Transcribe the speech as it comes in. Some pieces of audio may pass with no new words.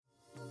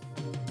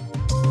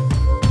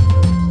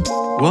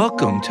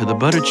Welcome to the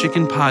Butter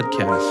Chicken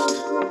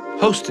Podcast,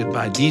 hosted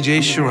by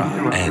DJ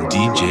Sharad and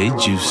DJ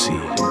Juicy.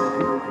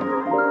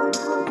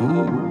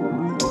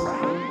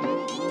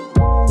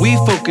 We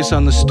focus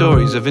on the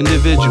stories of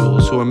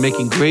individuals who are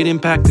making great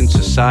impact in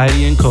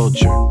society and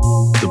culture.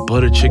 The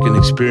Butter Chicken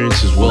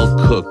experience is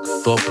well-cooked,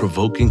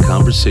 thought-provoking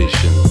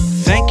conversation.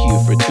 Thank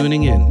you for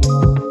tuning in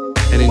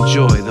and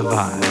enjoy the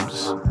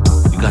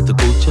vibes. You got the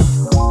culture?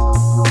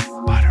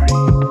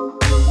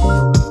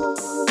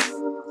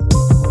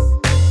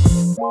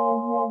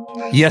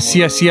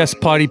 Yes,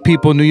 party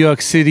people, New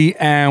York City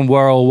and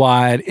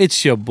worldwide.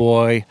 It's your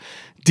boy,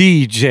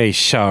 DJ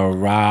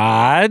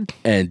Sharad.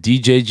 And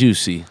DJ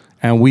Juicy.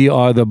 And we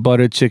are the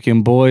Butter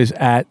Chicken Boys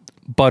at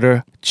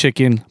Butter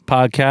Chicken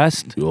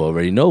Podcast. You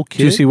already know, kid.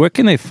 Juicy, where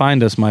can they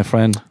find us, my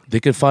friend? They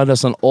can find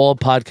us on all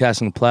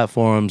podcasting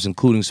platforms,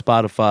 including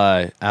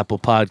Spotify, Apple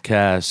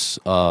Podcasts,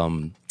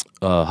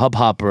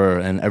 Hubhopper,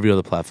 and every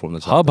other platform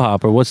that's out there.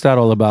 Hubhopper, what's that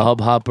all about?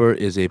 Hubhopper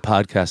is a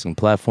podcasting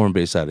platform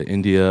based out of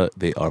India.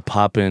 They are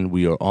popping.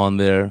 We are on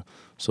there.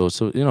 So it's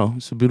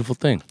a beautiful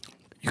thing.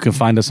 You can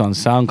find us on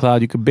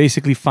SoundCloud. You can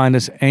basically find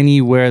us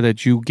anywhere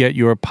that you get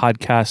your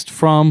podcast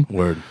from.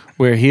 Word.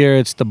 We're here.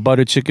 It's the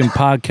Butter Chicken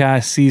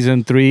Podcast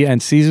Season 3.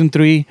 And Season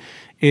 3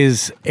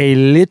 is a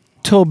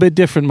little bit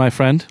different, my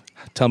friend.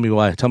 Tell me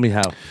why. Tell me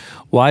how.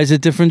 Why is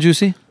it different,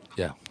 Juicy?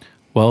 Yeah.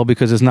 Well,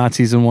 because it's not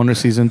Season 1 or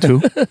Season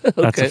 2.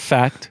 That's a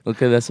fact.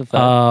 Okay, that's a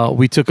fact.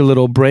 We took a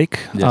little break.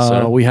 Yes,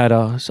 sir. We had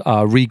a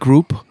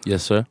regroup.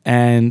 Yes, sir.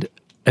 And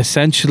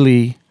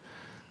essentially,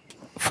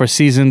 for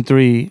Season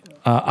 3,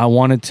 I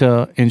wanted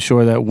to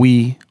ensure that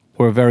we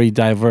were very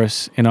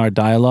diverse in our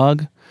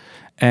dialogue.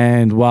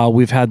 And while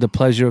we've had the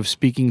pleasure of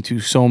speaking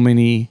to so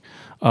many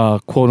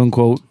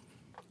quote-unquote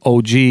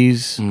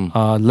OGs,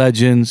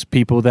 legends,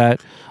 people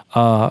that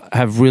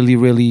have really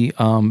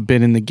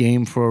been in the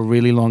game for a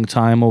really long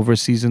time over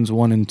Seasons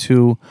 1 and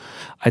 2,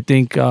 I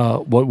think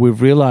what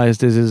we've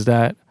realized is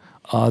that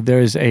there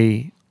is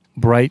a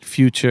bright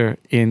future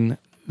in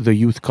the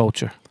youth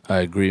culture. I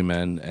agree,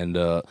 man. And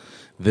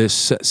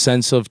this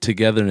sense of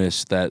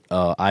togetherness that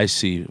I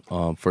see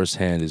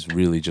firsthand is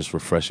really just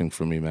refreshing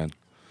for me, man.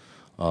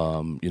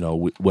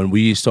 When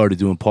we started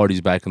doing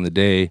parties back in the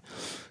day,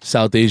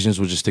 South Asians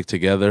would just stick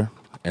together.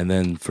 And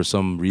then for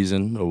some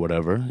reason or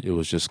whatever, it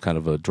was just kind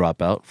of a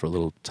dropout for a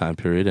little time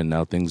period. And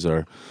now things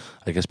are,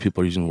 I guess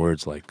people are using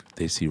words like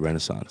they see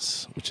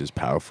renaissance, which is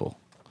powerful.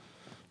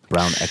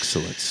 Brown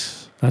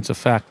excellence. That's a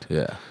fact.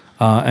 Yeah.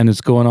 And it's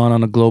going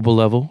on a global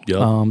level.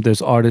 Yep.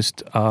 There's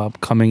artists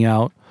coming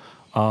out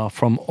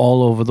from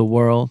all over the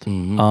world.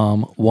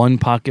 Mm-hmm. One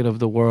pocket of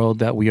the world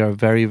that we are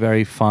very,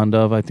 very fond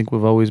of. I think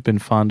we've always been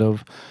fond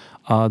of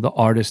the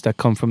artists that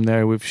come from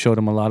there. We've showed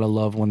them a lot of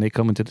love when they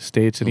come into the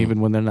States, and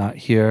even when they're not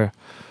here,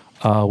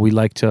 we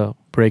like to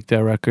break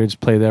their records,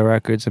 play their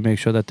records, and make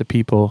sure that the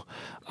people,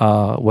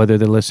 whether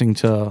they're listening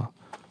to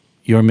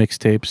your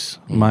mixtapes,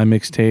 my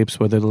mixtapes,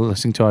 whether they're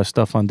listening to our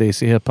stuff on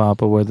Desi Hip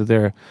Hop, or whether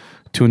they're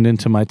tuned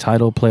into my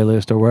title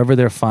playlist, or wherever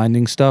they're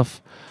finding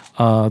stuff,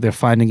 they're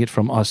finding it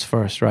from us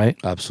first, right?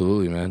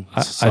 Absolutely, man.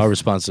 It's our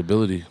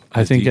responsibility.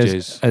 I think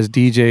DJs. as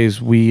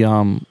DJs,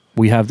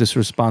 we have this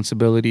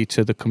responsibility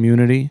to the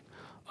community,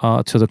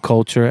 to the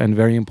culture, and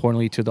very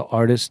importantly to the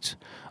artists,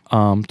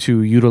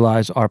 to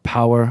utilize our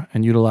power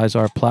and utilize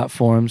our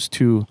platforms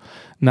to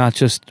not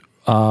just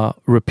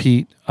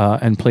repeat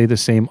and play the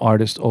same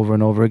artist over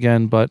and over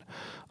again, but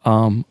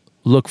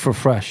look for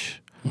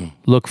fresh,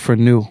 look for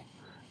new.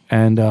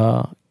 And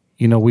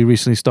we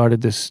recently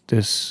started this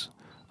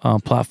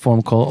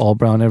platform called All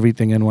Brown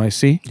Everything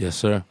NYC. Yes,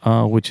 sir.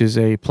 Which is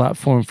a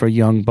platform for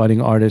young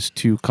budding artists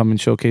to come and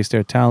showcase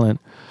their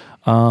talent.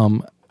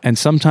 And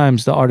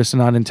sometimes the artists are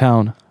not in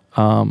town,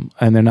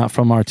 and they're not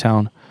from our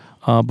town.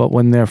 But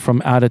when they're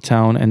from out of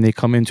town and they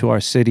come into our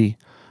city,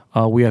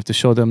 we have to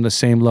show them the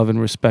same love and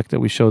respect that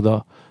we show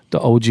the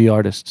OG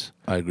artists.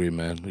 I agree,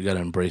 man. We got to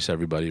embrace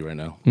everybody right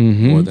now,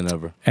 Mm-hmm. more than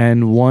ever.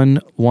 And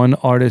one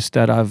artist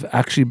that I've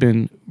actually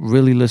been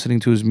really listening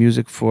to his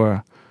music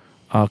for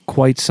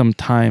quite some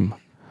time.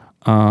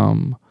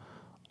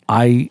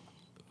 I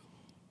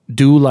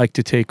do like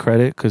to take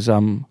credit because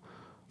I'm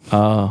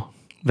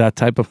that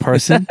type of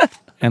person,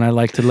 and I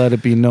like to let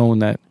it be known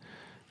that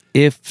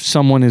if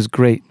someone is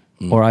great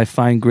or I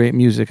find great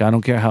music, I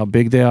don't care how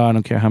big they are, I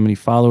don't care how many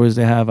followers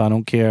they have, I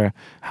don't care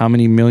how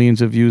many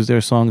millions of views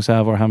their songs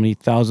have or how many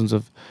thousands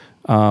of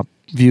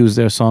views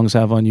their songs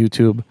have on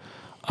YouTube.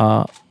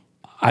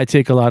 I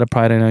take a lot of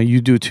pride, and I know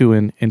you do too,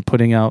 in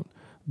putting out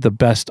the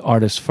best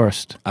artists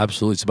first.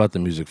 Absolutely. It's about the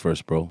music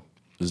first, bro.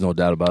 There's no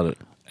doubt about it.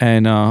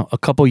 And a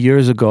couple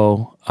years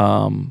ago,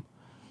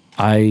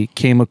 I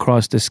came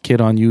across this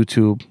kid on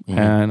YouTube,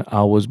 and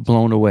I was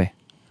blown away.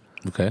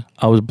 Okay.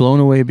 I was blown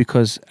away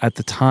because at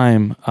the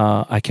time,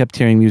 I kept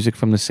hearing music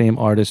from the same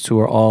artists who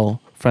are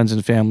all friends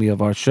and family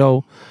of our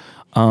show,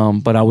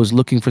 but I was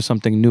looking for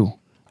something new.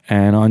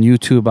 And on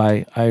YouTube,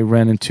 I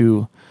ran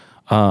into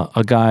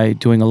a guy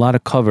doing a lot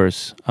of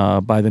covers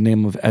by the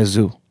name of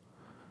Azu.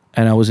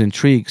 And I was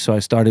intrigued, so I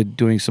started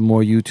doing some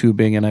more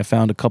YouTubing, and I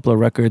found a couple of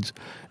records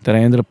that I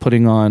ended up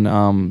putting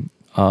on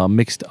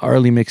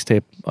early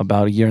mixtape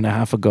about a year and a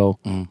half ago,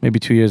 maybe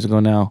 2 years ago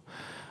now.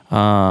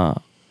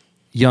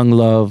 Young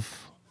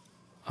Love,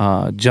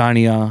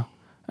 Jania,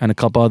 and a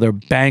couple other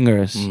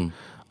bangers.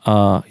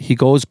 He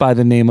goes by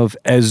the name of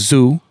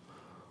Ezu,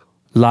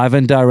 live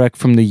and direct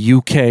from the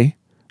UK,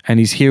 and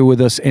he's here with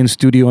us in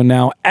studio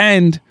now.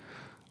 And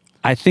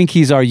I think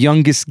he's our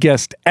youngest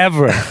guest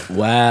ever.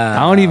 Wow.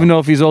 I don't even know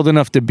if he's old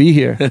enough to be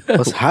here.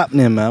 What's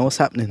happening, man? What's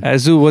happening?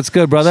 Ezu, what's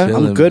good, brother?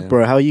 Chilling, I'm good, man.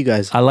 bro. How are you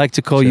guys? I like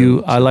to call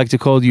you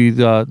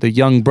the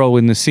young bro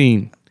in the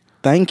scene.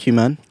 Thank you,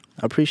 man.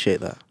 I appreciate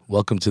that.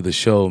 Welcome to the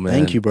show, man.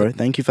 Thank you, bro.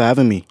 Thank you for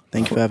having me.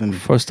 Thank you for having me.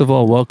 First of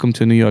all, welcome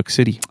to New York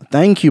City.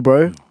 Thank you,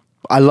 bro.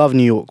 I love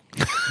New York,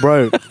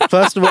 bro.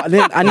 First of all,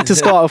 I need to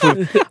start off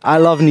with I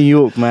love New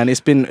York, man.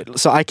 It's been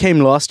so I came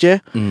last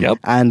year. Yep.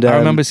 And I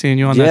remember seeing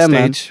you on that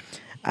man. stage.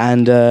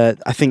 And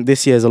I think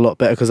this year is a lot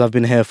better because I've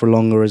been here for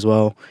longer as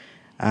well.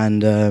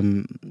 And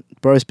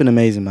bro, it's been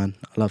amazing, man.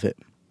 I love it.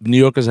 New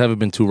Yorkers haven't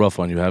been too rough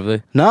on you, have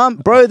they? Nah,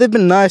 bro, they've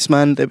been nice,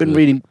 man. They've been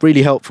really,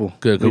 really helpful.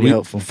 Good. Really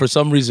helpful. For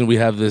some reason, we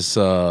have this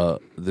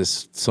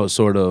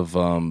sort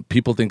of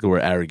people think that we're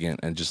arrogant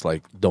and just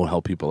like don't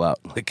help people out.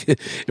 Like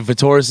if a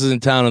tourist is in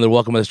town and they're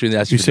walking by the street and they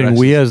ask you You for saying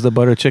directions- we as the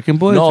butter chicken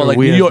boys? No, or like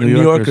we as New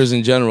Yorkers? Yorkers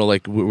in general,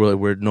 like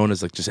we're known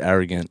as like just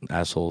arrogant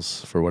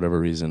assholes for whatever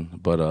reason.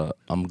 But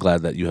I'm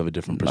glad that you have a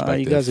different Nah,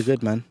 perspective. you guys are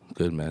good, man.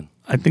 Good, man.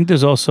 I think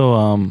there's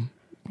also,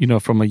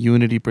 from a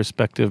unity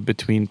perspective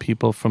between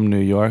people from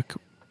New York,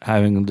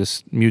 having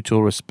this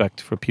mutual respect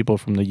for people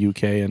from the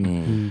UK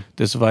and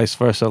this vice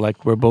versa.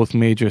 Like we're both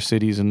major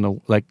cities in the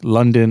like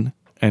London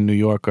and New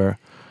York are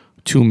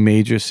two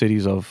major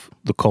cities of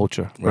the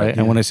culture, right?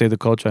 And when I say the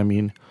culture, I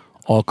mean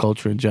all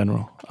culture in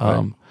general.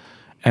 Right.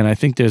 And I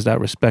think there's that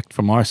respect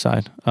from our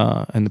side,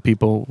 and the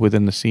people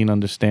within the scene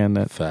understand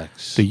that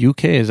Facts. the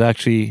UK is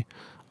actually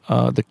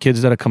the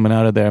kids that are coming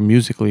out of there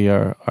musically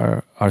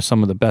are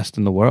some of the best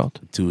in the world.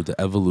 Dude, the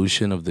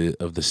evolution of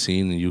the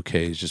scene in the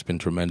UK has just been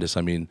tremendous.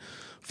 I mean,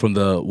 from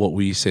what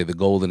we say the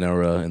golden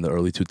era in the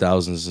early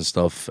 2000s and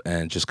stuff,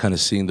 and just kind of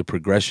seeing the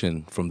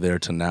progression from there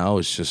to now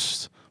is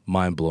just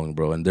mind blowing,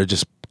 bro. And they're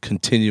just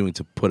continuing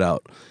to put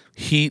out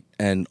heat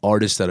and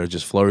artists that are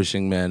just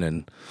flourishing, man.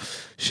 And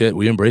shit,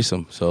 we embrace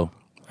them. So,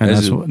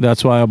 And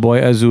that's why our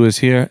boy Ezu is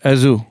here.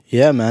 Ezu,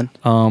 Yeah, man.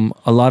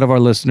 a lot of our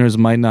listeners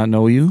might not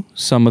know you.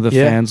 Some of the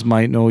Yeah. fans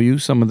might know you.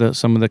 Some of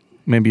the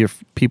maybe your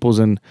peoples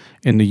in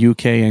the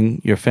UK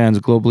and your fans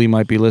globally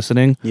might be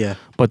listening. Yeah.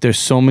 But there's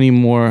so many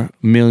more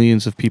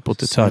millions of people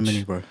to So touch.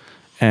 many, bro.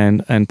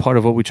 And part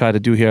of what we try to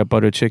do here at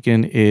Butter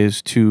Chicken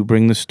is to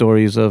bring the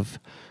stories of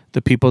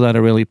the people that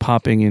are really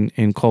popping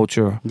in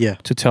culture. Yeah.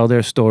 To tell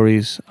their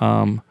stories,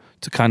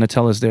 to kind of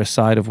tell us their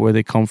side of where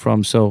they come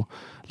from. So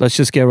let's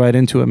just get right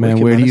into it, man.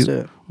 Wicked, man. Let's do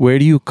it. Where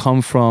do you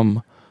come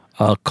from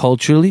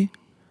culturally?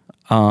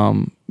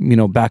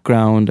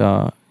 Background,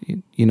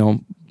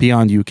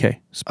 beyond UK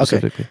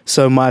specifically. Okay.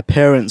 So my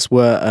parents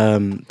were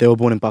they were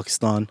born in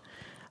Pakistan,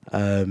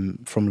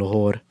 from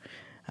Lahore,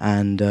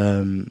 and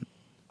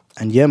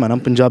yeah, man,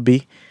 I'm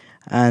Punjabi,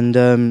 and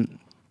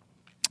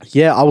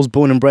I was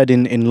born and bred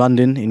in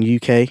London in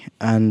UK,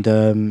 and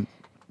I'm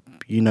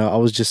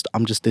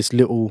just this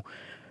little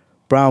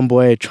brown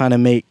boy trying to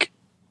make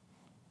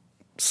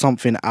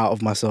something out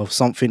of myself,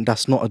 something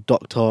that's not a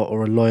doctor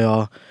or a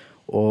lawyer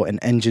or an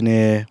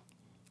engineer,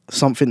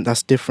 something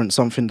that's different,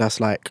 something that's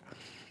like,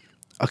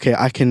 okay,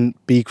 I can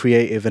be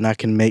creative and I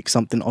can make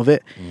something of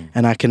it,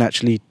 and I can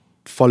actually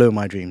follow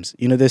my dreams.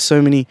 There's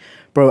so many,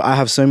 bro, I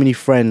have so many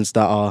friends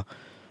that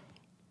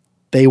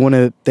they want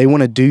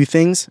to do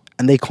things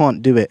and they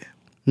can't do it.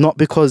 Not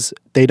because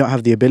they don't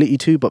have the ability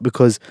to, but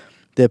because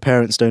their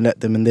parents don't let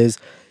them. And there's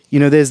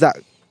that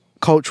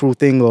cultural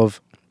thing of,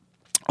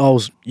 oh,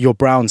 you're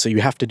brown, so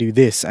you have to do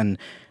this, and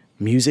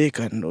music,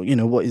 and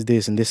what is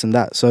this and this and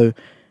that. So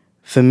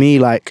for me,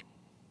 like,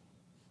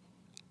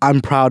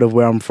 I'm proud of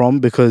where I'm from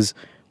because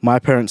my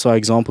parents are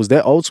examples.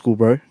 They're old school,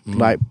 bro.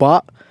 Like,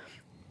 but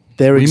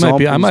they're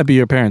examples. I might be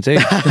your parents'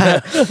 age.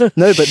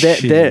 No, but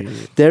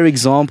they're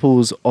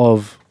examples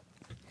of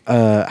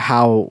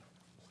how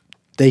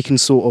they can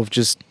sort of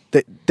just.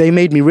 They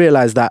made me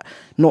realize that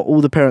not all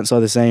the parents are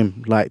the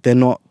same. Like, they're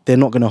not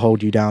going to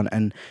hold you down.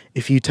 And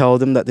if you tell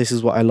them that this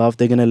is what I love,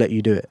 they're going to let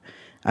you do it.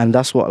 And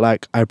that's what,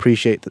 like, I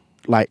appreciate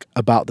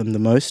about them the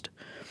most.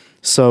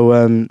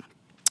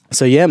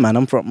 So yeah, man,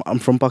 I'm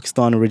from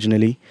Pakistan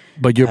originally.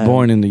 But you're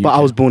born in the UK. But I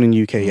was born in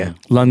UK, yeah.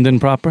 London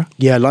proper?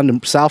 Yeah,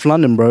 London, South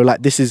London, bro.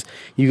 Like,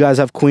 you guys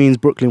have Queens,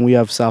 Brooklyn, we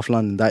have South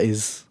London. That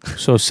is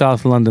So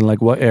South London,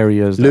 like what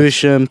area is that?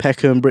 Lewisham,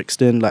 Peckham,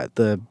 Brixton, like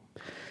the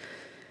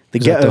Is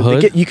that ghetto. the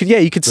hood?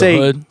 You could say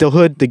hood? the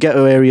hood, the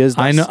ghetto areas.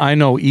 I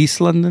know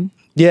East London.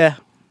 Yeah,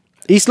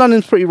 East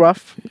London's pretty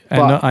rough.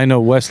 But I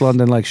know West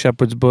London, like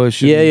Shepherd's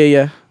Bush.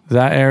 yeah.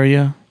 That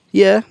area.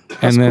 Yeah,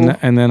 that's cool.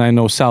 And then I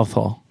know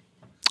Southall.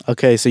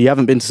 Okay, so you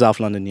haven't been to South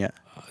London yet?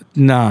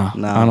 Nah,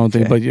 Nah, I don't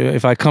think. okay. But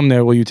if I come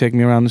there, will you take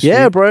me around the street?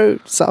 Yeah, bro.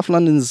 South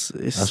London's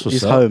That's what's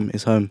is up. home.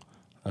 Is home.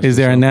 Is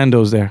there a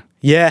Nando's there?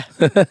 Yeah,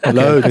 Because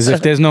loads,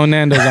 if there's no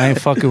Nando's, I ain't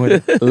fucking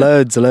with it.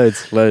 loads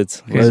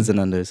of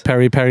Nando's.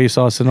 Peri peri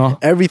sauce and all.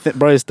 Everything,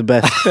 bro, is the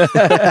best.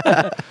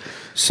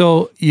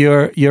 So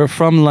you're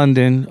from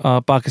London,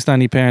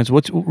 Pakistani parents.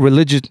 What's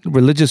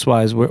religious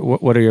wise?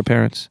 What are your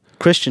parents?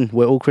 Christian,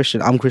 we're all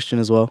Christian. I'm Christian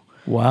as well.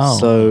 Wow.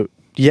 So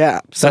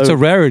yeah, That's a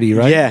rarity,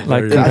 right? Yeah,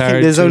 Like I think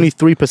compared there's to- only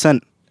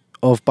 3%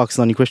 of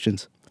Pakistani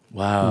Christians.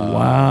 Wow.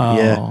 Wow.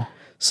 Yeah.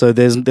 So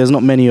there's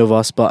not many of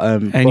us, but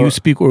And you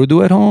speak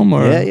Urdu at home,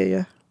 or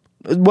yeah.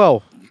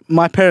 Well,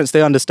 my parents,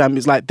 they understand.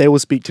 It's like they will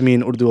speak to me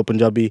in Urdu or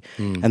Punjabi,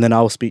 and then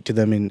I'll speak to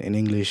them in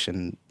English,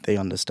 and they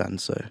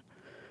understand. So,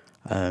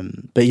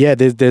 but yeah,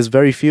 there's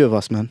very few of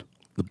us, man.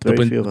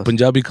 Very few of us.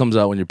 Punjabi comes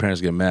out when your parents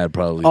get mad,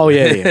 probably. Oh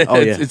yeah. Oh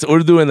yeah. It's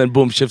Urdu and then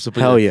boom, shifts to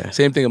Punjabi. Hell yeah.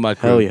 Same thing in my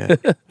Hell career.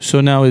 yeah.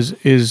 So now is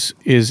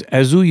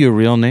Ezu your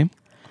real name?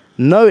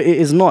 No, it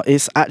is not.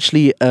 It's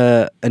actually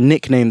a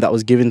nickname that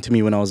was given to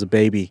me when I was a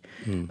baby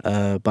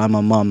by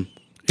my mum.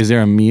 Is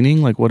there a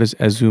meaning? Like, what does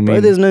Ezu mean?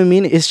 Bro, there's no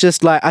meaning. It's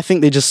just like, I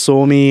think they just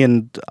saw me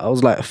and I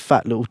was like a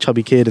fat little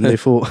chubby kid and they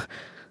thought,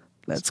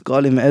 let's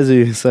call him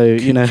Ezu. So,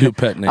 you know, Cute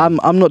pet name.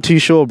 I'm not too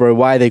sure, bro,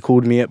 why they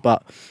called me it,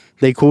 but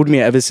they called me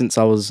it ever since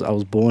I was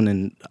born.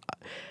 And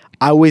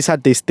I always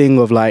had this thing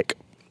of like,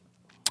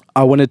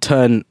 I want to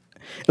turn,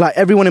 like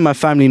everyone in my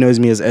family knows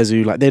me as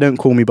Ezu. Like they don't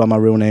call me by my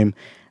real name.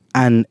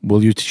 And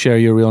Will you share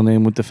your real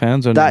name with the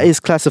fans or that no? is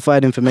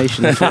classified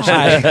information,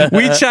 unfortunately.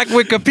 We check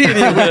Wikipedia.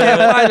 We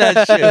can't find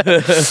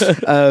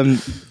that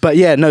shit. But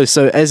yeah, no.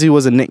 So Ezu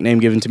was a nickname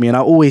given to me, and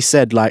I always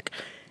said like,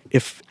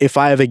 if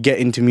I ever get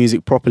into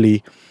music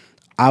properly,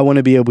 I want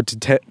to be able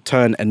to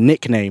turn a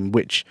nickname,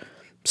 which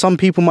some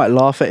people might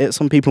laugh at it,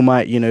 some people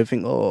might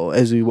think, oh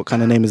Ezu, what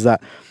kind of name is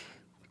that?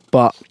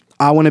 But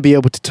I want to be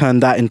able to turn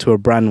that into a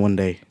brand one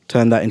day,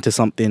 turn that into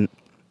something,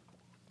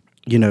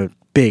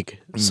 big.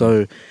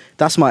 So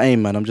that's my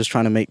aim, man. I'm just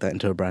trying to make that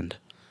into a brand.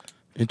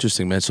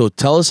 Interesting, man. So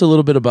tell us a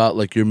little bit about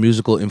like your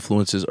musical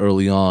influences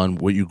early on,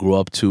 what you grew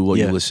up to, what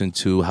you Yeah. listened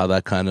to, how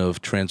that kind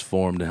of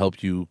transformed and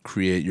helped you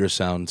create your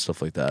sound and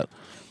stuff like that.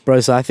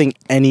 Bro, so I think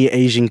any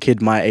Asian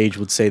kid my age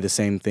would say the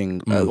same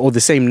thing, or the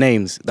same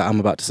names that I'm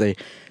about to say.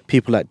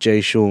 People like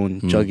Jay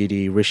Sean, Juggy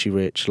D, Rishi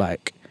Rich,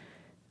 like,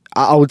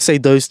 I would say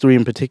those three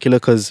in particular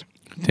because...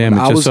 Damn,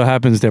 it just so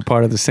happens they're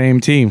part of the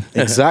same team.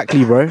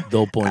 Exactly, bro.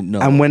 Dull point,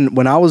 no. And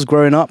when I was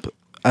growing up,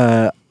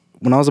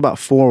 when I was about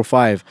 4 or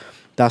 5,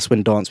 that's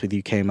when Dance With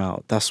You came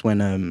out. That's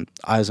when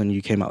Eyes On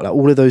You came out. Like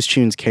all of those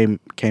tunes came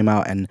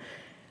out, and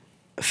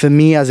for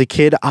me as a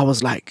kid, I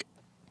was like,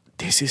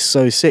 this is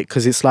so sick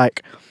because it's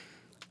like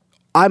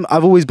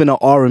I've always been an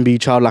R&B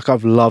child. Like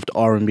I've loved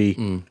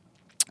R&B.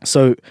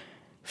 So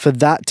for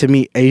that to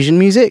me, Asian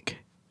music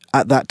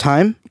at that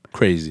time,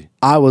 Crazy.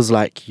 I was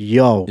like,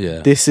 yo, Yeah.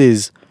 this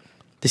is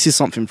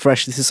something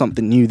fresh. This is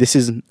something new.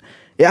 It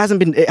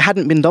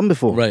hadn't been done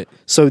before. Right.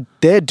 So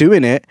they're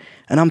doing it,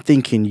 and I'm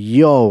thinking,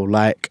 yo,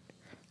 like,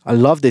 I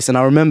love this. And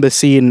I remember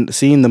seeing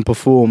them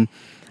perform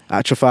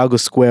at Trafalgar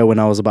Square when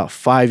I was about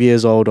 5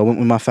 years old. I went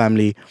with my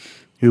family.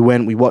 We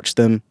watched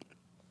them,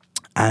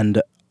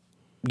 and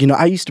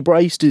I used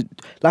to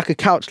like a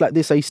couch like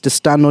this. I used to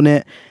stand on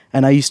it,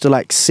 and I used to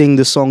like sing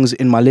the songs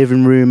in my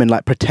living room and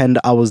like pretend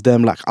I was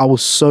them. Like I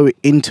was so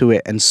into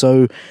it and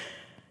so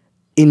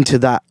into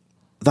that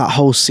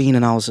whole scene,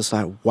 and I was just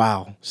like,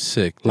 wow.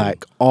 Sick. Dude.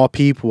 Like our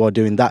people are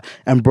doing that.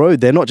 And bro,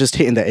 they're not just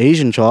hitting the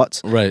Asian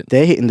charts. Right.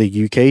 They're hitting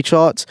the UK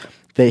charts.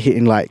 They're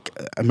hitting like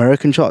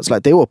American charts.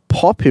 Like they were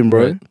popping,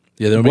 bro. Right.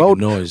 Yeah, they were making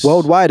noise.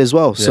 Worldwide as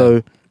well. Yeah.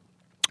 So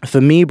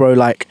for me, bro,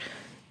 like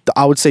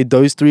I would say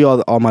those three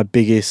are my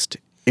biggest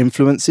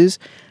influences.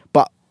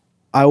 But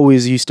I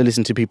always used to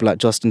listen to people like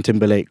Justin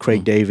Timberlake,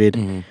 Craig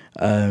David,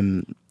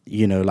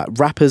 like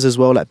rappers as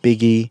well, like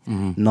Biggie,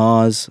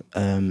 Nas,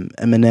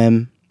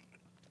 Eminem.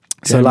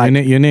 So Damn,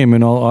 like you're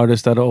naming all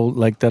artists that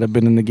have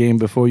been in the game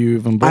before you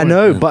even born. I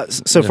know, but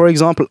so for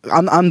example,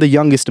 I'm the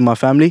youngest in my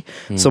family,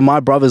 so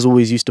my brothers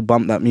always used to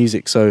bump that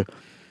music. So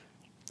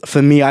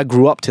for me, I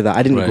grew up to that.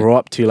 I didn't grow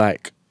up to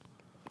like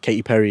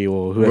Katy Perry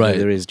or whoever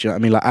there is. Do you know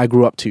what I mean? Like I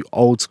grew up to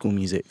old school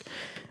music,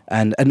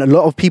 and a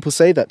lot of people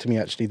say that to me.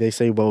 Actually, they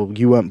say, "Well,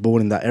 you weren't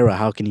born in that era.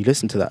 How can you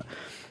listen to that?"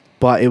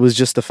 But it was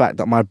just the fact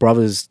that my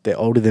brothers, they're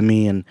older than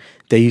me, and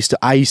I used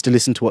to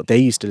listen to what they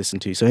used to listen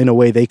to. So in a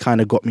way, they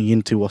kind of got me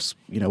into what's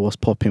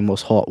popping,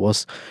 what's hot,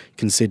 what's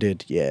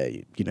considered,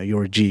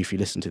 you're a G if you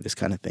listen to this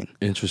kind of thing.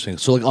 Interesting.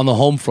 So like on the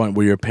home front,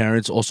 were your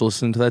parents also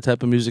listening to that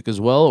type of music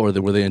as well, or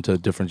were they into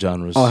different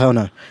genres? Oh, hell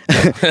no.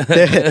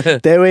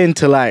 they were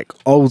into like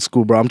old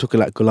school, bro. I'm talking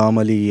like Ghulam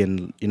Ali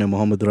and,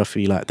 Muhammad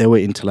Rafi. Like they were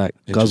into like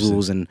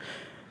ghazals and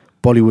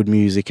Bollywood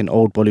music and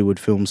old Bollywood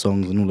film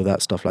songs and all of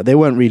that stuff. Like they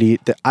weren't really,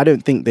 I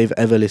don't think they've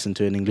ever listened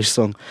to an English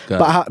song.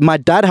 My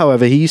dad,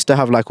 however, he used to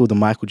have like all the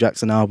Michael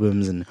Jackson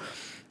albums, and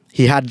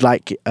he had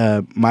like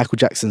Michael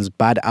Jackson's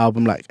Bad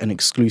album, like an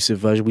exclusive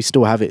version. We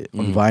still have it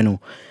on vinyl.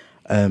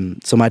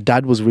 So my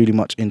dad was really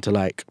much into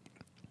like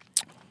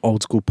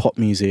old school pop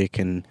music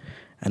and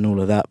and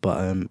all of that.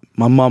 But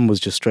my mum was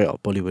just straight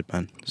up Bollywood,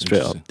 man,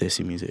 straight up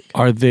desi music.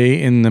 Are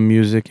they in the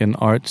music and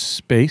arts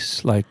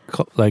space, like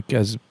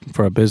as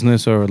for a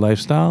business or a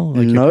lifestyle?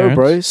 Like your No, parents?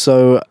 bro.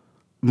 So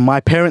my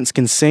parents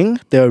can sing.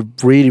 They're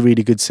really,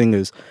 really good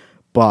singers,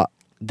 but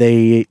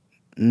they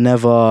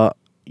never,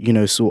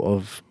 sort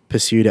of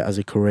pursued it as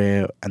a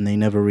career, and they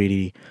never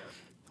really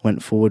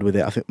went forward with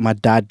it. I think my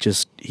dad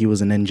he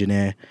was an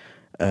engineer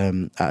at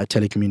a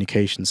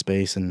telecommunications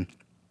space, and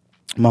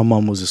my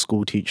mum was a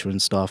school teacher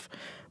and stuff.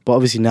 But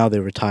obviously now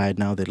they're retired.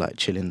 Now they're like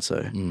chilling.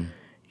 So,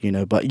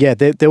 but yeah,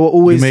 they were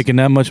always You making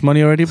that much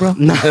money already, bro?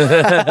 No,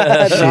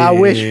 I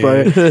wish,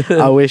 bro.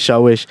 I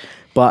wish.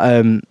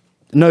 But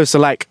no, so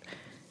like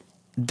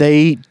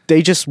they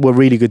just were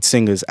really good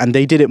singers, and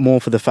they did it more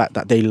for the fact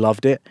that they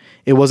loved it.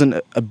 It wasn't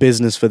a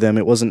business for them.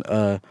 It wasn't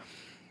a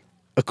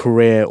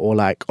career, or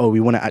like, oh, we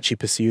want to actually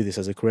pursue this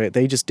as a career.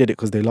 They just did it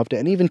because they loved it.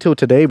 And even till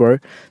today, bro,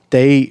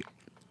 they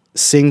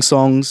sing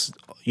songs.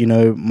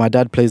 My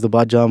dad plays the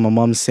baja, my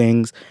mum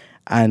sings,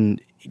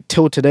 and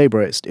till today,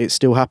 bro, it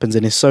still happens.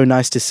 And it's so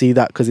nice to see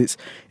that, because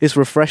it's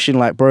refreshing.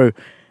 Like, bro,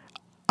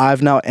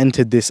 I've now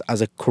entered this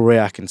as a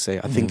career, I can say.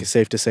 I think it's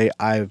safe to say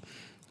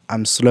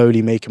I'm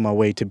slowly making my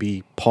way to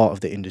be part of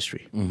the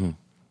industry.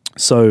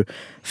 So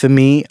for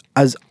me,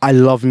 as I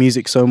love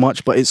music so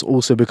much, but it's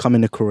also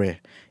becoming a career.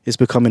 It's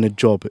becoming a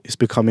job. It's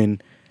becoming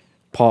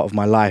part of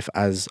my life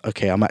as,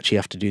 okay, I'm actually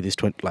have to do this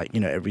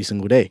every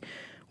single day.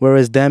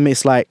 Whereas them,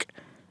 it's like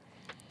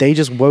they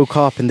just woke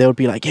up and they would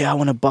be like, yeah, I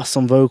want to bust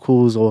some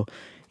vocals, or,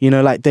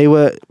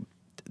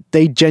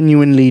 they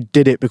genuinely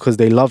did it because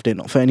they loved it,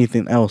 not for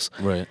anything else.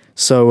 Right.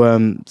 So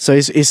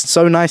it's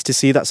so nice to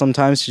see that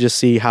sometimes, to just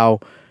see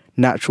how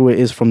natural it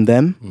is from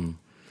them.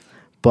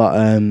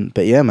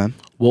 But yeah, man.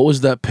 What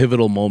was that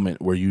pivotal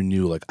moment where you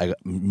knew, like,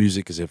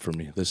 music is it for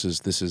me? This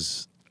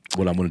is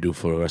what I'm gonna do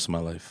for the rest of my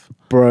life,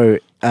 bro?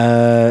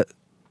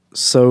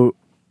 So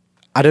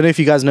I don't know if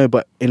you guys know,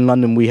 but in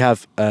London we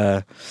have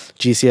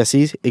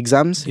GCSE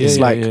exams. It's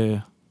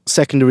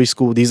secondary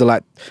school. These are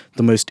like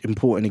the most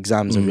important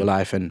exams of your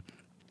life, and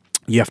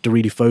you have to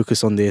really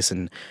focus on this,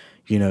 and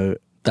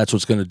that's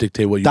what's going to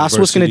dictate what that's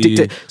what's going to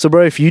dictate. So,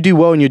 bro, if you do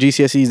well in your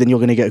GCSEs, then you're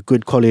going to get a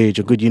good college,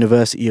 a good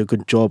university, a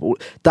good job.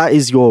 That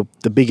is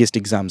the biggest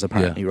exams,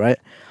 apparently, right?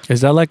 Is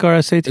that like our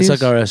SATs? It's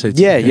like our SATs.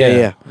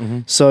 Yeah.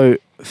 So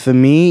for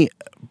me,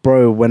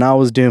 bro, when I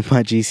was doing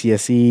my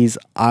GCSEs,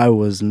 I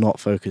was not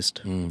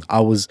focused.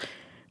 I was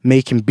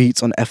making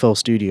beats on FL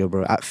Studio,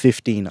 bro. At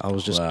 15, I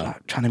was just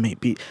trying to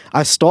make beats.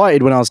 I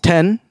started when I was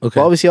 10. Okay.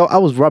 But obviously, I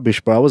was rubbish,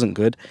 bro. I wasn't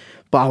good.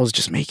 But I was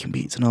just making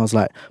beats. And I was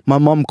like, my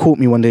mum caught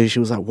me one day. She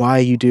was like, why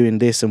are you doing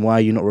this and why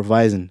are you not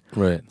revising?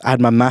 Right. I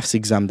had my maths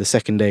exam the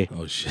second day.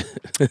 Oh, shit.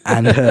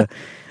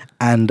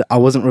 and I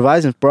wasn't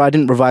revising. Bro, I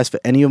didn't revise for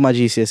any of my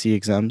GCSE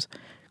exams.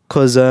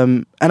 Because,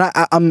 and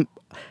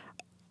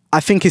I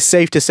think it's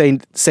safe to say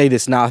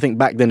this now. I think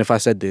back then if I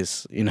said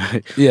this,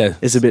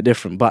 it's a bit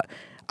different. But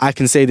I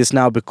can say this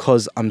now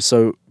because I'm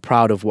so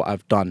proud of what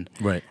I've done.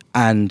 Right.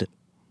 And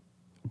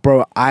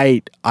bro,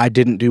 I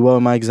didn't do well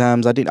in my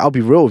exams. I'll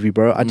be real with you,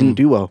 bro. I didn't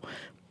do well.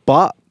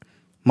 But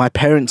my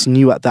parents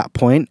knew at that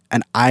point,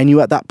 and I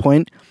knew at that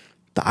point,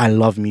 that I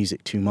love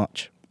music too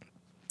much.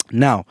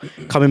 Now,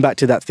 coming back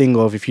to that thing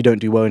of if you don't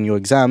do well in your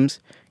exams,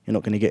 you're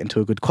not going to get into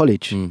a good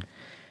college.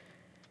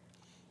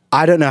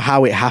 I don't know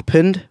how it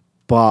happened,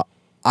 but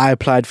I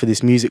applied for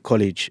this music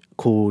college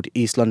called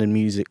East London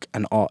Music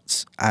and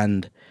Arts.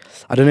 And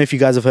I don't know if you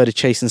guys have heard of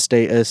Chase and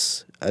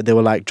Status. They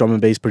were like drum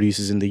and bass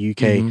producers in the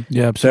UK.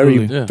 Yeah,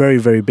 absolutely. Very,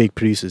 very big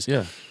producers.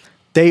 Yeah.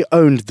 They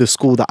owned the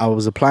school that I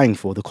was applying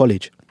for, the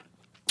college.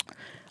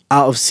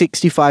 Out of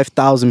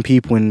 65,000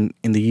 people in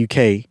the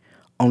UK,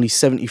 only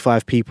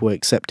 75 people were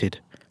accepted.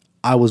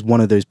 I was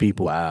one of those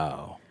people.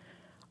 Wow.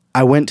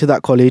 I went to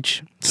that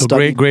college. So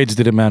grades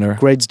didn't matter?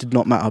 Grades did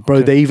not matter.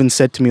 Bro, They even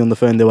said to me on the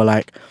phone, they were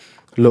like,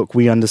 look,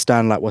 we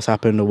understand like what's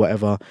happened or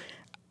whatever.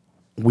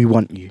 We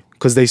want you.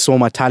 Because they saw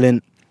my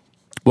talent.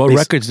 What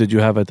records did you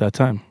have at that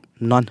time?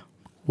 None.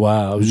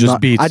 Wow, it was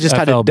just beats. I just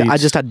had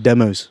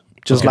demos,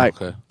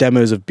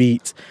 demos of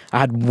beats. I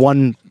had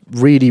one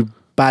really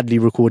badly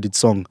recorded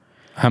song.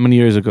 How many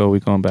years ago are we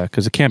going back?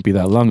 Because it can't be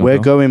that long ago. We're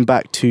going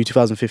back to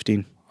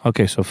 2015.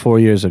 Okay, so 4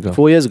 years ago.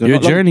 4 years ago. Your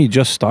journey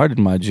just started,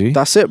 my G.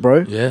 That's it,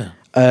 bro. Yeah.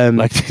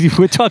 Like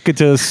we're talking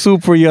to a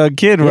super young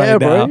kid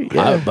right now.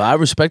 Yeah. But I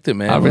respect it,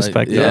 man. I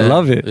respect it. I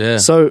love it. Yeah.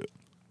 So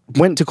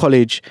went to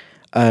college,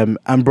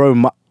 and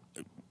bro,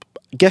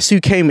 guess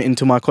who came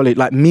into my college?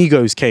 Like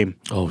Migos came.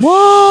 Oh,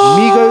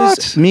 What?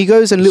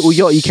 Migos and Little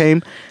Yachty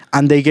came,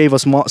 and they gave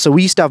us so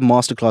we used to have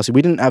master classes.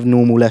 We didn't have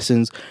normal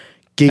lessons.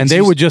 Gigs and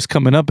they were just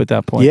coming up at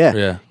that point.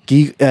 Yeah.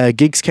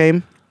 Gigs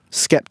came.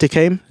 Skepta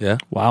came. Yeah.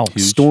 Wow.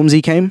 Huge.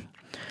 Stormzy came.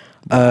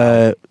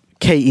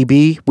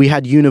 KEB. We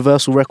had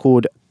Universal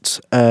Record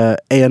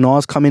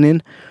A&Rs coming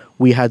in.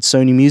 We had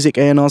Sony Music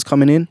A&Rs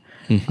coming in.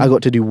 I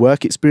got to do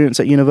work experience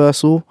at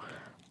Universal.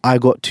 I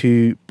got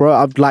to,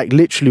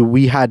 literally,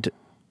 we had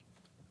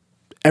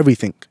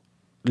everything.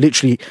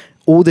 Literally,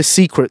 all the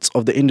secrets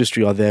of the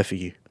industry are there for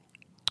you.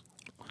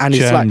 And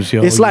Gems,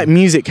 yo. it's like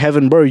music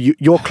heaven, bro.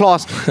 Your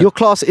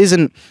class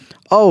isn't,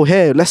 oh,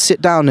 here, let's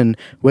sit down and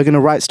we're gonna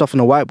write stuff on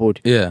a whiteboard.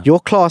 Yeah. Your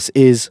class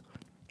is,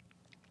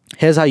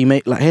 here's how you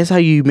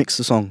mix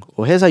a song,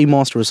 or here's how you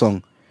master a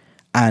song.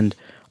 And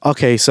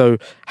okay, so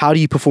how do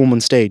you perform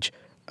on stage?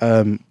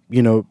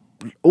 You know,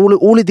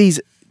 all of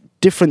these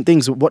different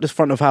things. What does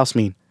front of house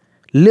mean?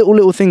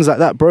 Little things like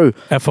that, bro.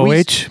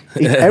 FOH?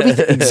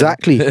 Everything,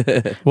 exactly.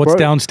 What's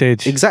Bro,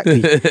 downstage?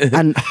 Exactly.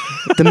 And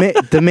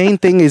the main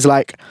thing is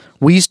like,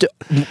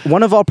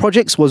 one of our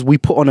projects was we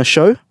put on a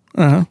show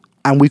Uh-huh.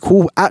 and we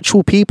call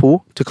actual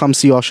people to come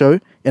see our show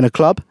in a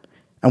club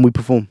and we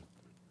perform.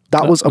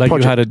 That was a like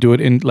project. you had to do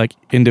it in like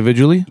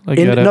individually? Like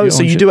you had to have No, your so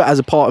own you shit? do it as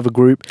a part of a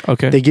group.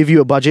 Okay. They give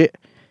you a budget.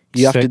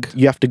 You Sick.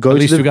 have to go At to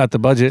least the, you got the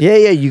budget. Yeah,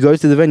 you go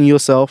to the venue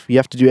yourself. You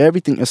have to do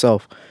everything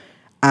yourself.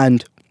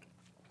 And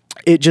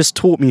it just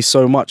taught me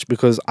so much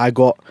because I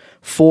got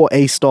 4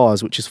 A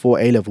stars, which is 4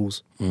 A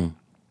levels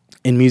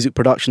in music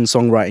production,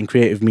 songwriting,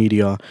 creative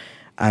media,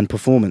 and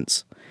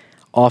performance.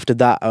 After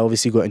that, I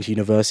obviously got into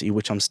university,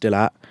 which I'm still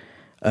at.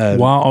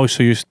 Wow. Oh,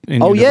 so you're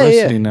in Oh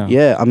university now?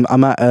 yeah. I'm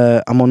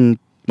on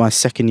my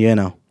 2nd year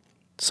now,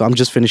 so I'm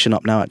just finishing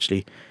up now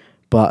actually.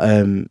 But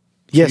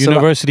yeah, so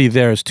University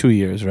there is 2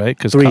 years, right?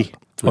 'Cause 3.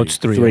 Oh, it's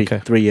 3. Okay.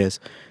 3 years.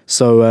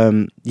 So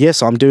yeah,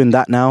 so I'm doing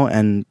that now,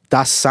 and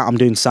I'm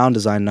doing sound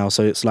design now.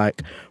 So it's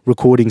like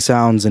recording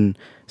sounds and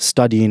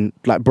studying.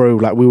 Like, bro,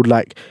 like we would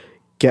like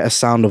get a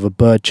sound of a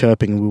bird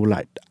chirping, and we would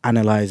like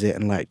analyze it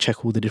and like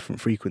check all the different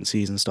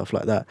frequencies and stuff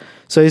like that.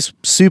 So it's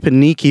super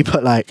sneaky,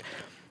 but like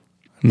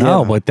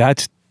No, yeah. but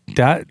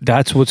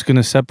that's what's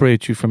gonna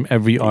separate you from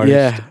every artist.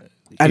 Yeah,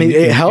 and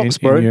it helps,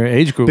 bro, in your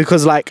age group.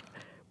 because like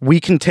we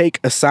can take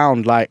a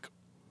sound like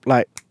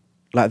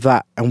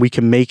that, and we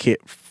can make it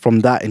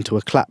from that into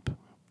a clap.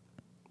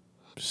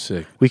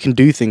 Sick. We can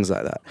do things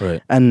like that.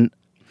 Right. And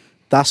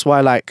that's why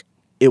like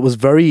it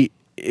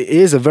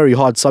is a very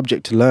hard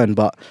subject to learn,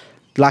 but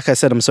like I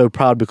said, I'm so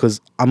proud because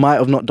I might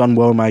have not done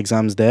well in my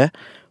exams there,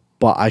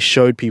 but I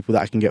showed people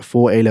that I can get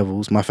 4 A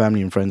levels, my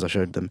family and friends, I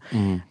showed them.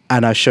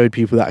 And I showed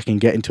people that I can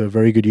get into a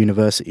very good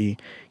university,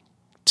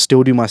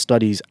 still do my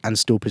studies and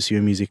still pursue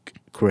a music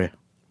career.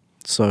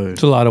 So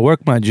It's a lot of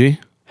work, my G.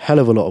 hell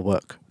of a lot of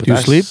work. But Do you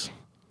sleep?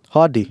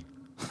 Hardly.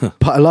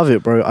 But I love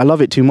it, bro. I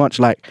love it too much.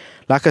 Like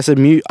I said,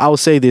 I'll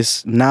say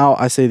this now.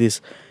 I say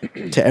this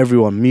to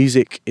everyone.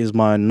 Music is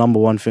my number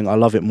one thing. I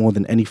love it more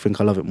than anything.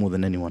 I love it more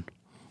than anyone.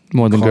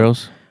 More than Can't-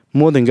 girls?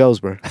 More than girls,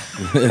 bro.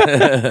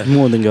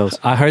 More than girls.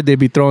 I heard they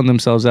be throwing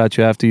themselves at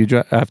you after you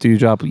drop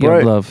Bro.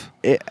 Young Love.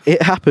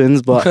 It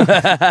happens, but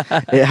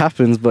it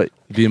happens. But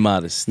Be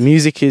modest.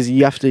 music is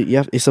you have.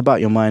 It's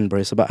about your mind, bro.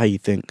 It's about how you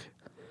think.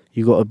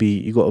 You gotta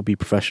be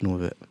professional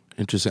with it.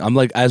 Interesting. I'm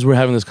like, as we're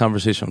having this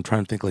conversation, I'm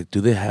trying to think, like, do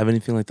they have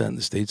anything like that in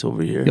the States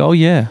over here? Oh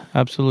yeah,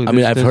 absolutely. I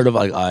mean, I've There's- heard of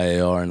like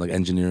IAR and like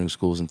engineering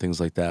schools and things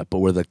like that, but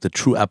where like the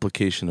true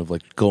application of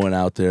like going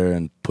out there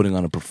and putting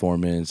on a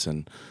performance,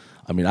 and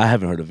I mean, I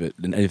haven't heard of it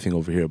in anything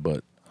over here,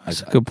 but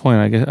That's a good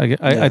point.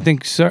 I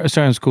think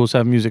certain schools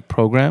have music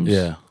programs.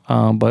 Yeah.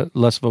 But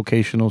less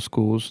vocational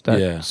schools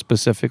that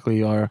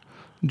specifically are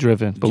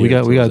driven. But we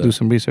Geared got to towards do that.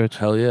 some research.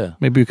 Hell yeah.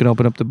 Maybe we can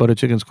open up the Butter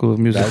Chicken School of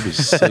Music. That'd be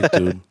sick,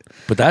 dude.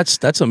 But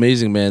that's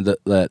amazing, man.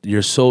 That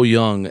you're so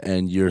young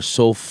and you're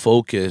so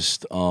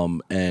focused,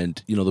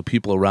 and you know the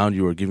people around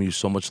you are giving you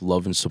so much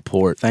love and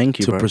support. Thank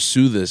you, to bro.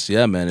 pursue this.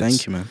 Yeah, man.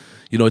 Thank you, man.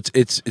 You know,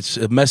 it's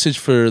a message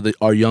for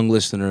our young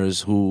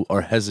listeners who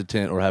are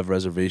hesitant or have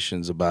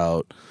reservations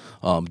about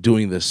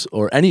doing this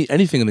or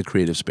anything in the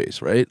creative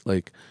space, right?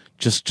 Like,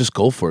 just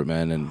go for it,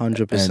 man. And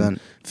 100%. and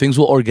things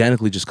will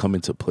organically just come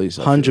into place.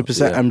 I feel.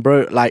 100%. Yeah. And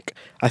bro, like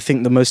I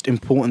think the most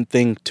important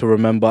thing to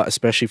remember,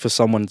 especially for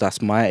someone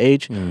that's my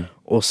age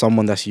or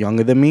someone that's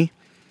younger than me,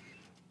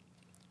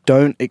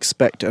 don't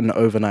expect an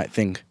overnight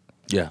thing.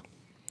 Yeah.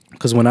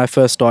 Because when I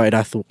first started,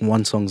 I thought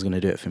one song's gonna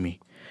do it for me,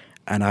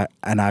 and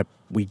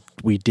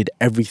we did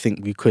everything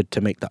we could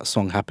to make that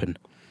song happen.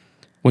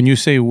 When you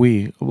say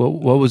we,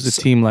 what was the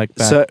team like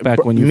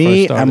back when you me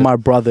first started? and my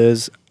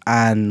brothers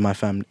and my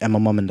family and my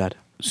mom and dad.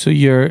 So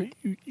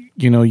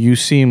you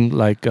seem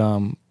like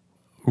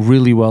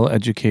really well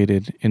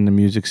educated in the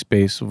music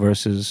space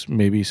versus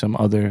maybe some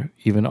other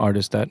even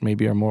artists that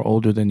maybe are more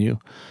older than you.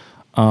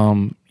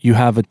 You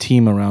have a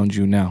team around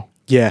you now,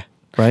 Yeah.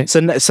 right?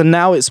 So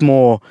now it's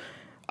more.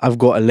 I've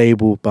got a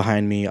label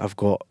behind me. I've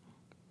got,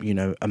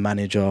 a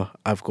manager.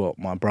 I've got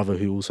my brother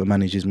who also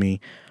manages me.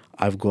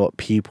 I've got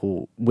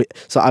people.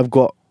 So I've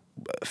got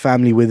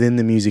family within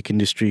the music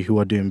industry who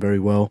are doing very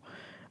well.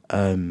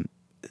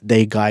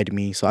 They guide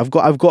me. So I've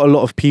got a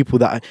lot of people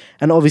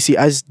and obviously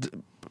as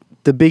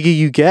the bigger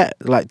you get,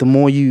 like the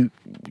more you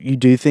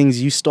do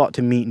things, you start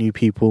to meet new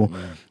people.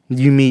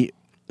 You meet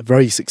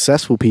very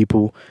successful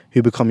people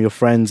who become your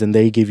friends and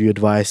they give you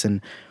advice, and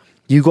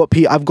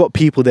I've got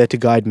people there to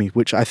guide me,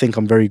 which I think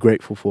I'm very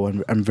grateful for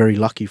and I'm very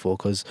lucky for,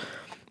 because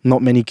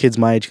not many kids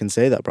my age can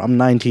say that, but I'm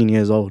 19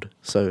 years old.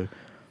 So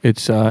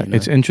it's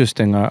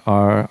interesting.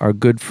 Our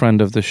good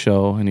friend of the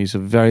show, and he's a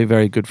very,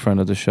 very good friend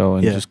of the show,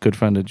 and just good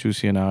friend of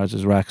Juicy and ours,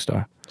 is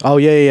Rackstar. Oh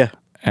yeah.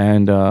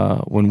 And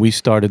when we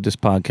started this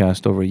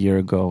podcast over a year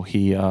ago,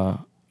 he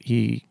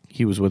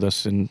was with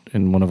us in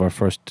one of our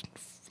first,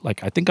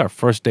 like I think our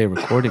first day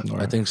recording, or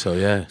I think so.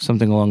 Yeah.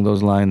 something along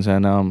those lines.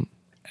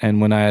 And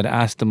when I had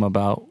asked him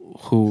about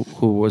who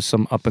was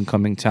some up and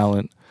coming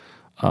talent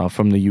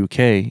from the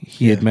UK,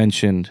 he had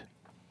mentioned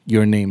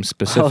your name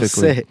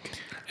specifically. Oh, sick.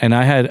 And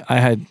I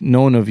had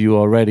known of you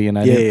already, and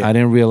I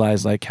didn't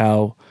realize like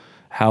how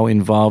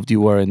involved you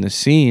were in the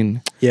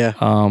scene. Yeah.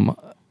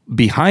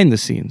 Behind the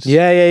scenes.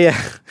 Yeah.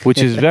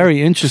 Which is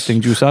very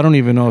interesting, Juice. I don't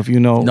even know if you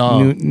know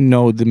No.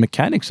 know the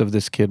mechanics of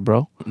this kid,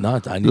 bro.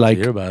 No, I need Like-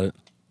 to hear about it.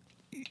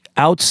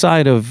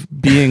 Outside of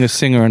being a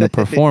singer and a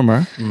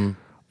performer,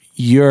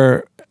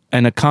 you're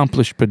an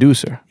accomplished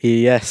producer.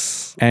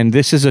 Yes. And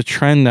this is a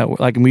trend that,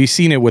 like, we've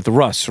seen it with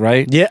Russ,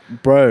 right? Yeah,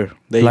 bro.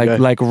 There you go.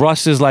 Like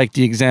Russ is like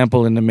the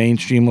example in the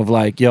mainstream of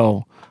like,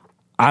 yo,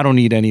 I don't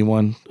need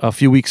anyone. A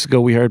few weeks ago,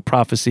 we heard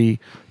Prophecy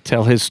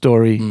tell his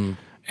story,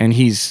 and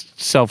he's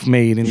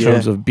self-made in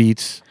terms of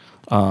beats.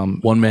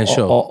 One man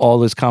show.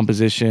 All his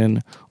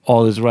composition,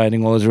 all his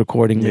writing, all his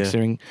recording, Yeah.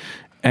 mixing.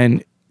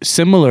 And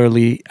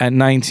similarly, at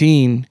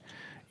 19,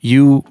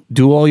 you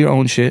do all your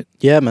own shit.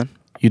 Yeah, man.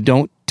 You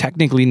don't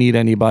technically need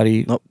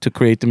anybody Nope. to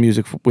create the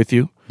music with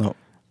you. No.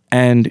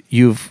 And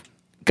you've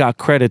got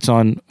credits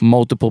on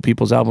multiple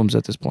people's albums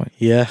at this point.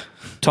 Yeah.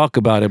 Talk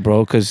about it,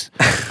 bro, because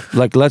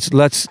like let's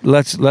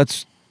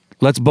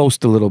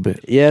boast a little bit.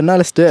 Yeah, no,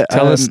 let's do it.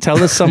 Tell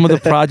us some of the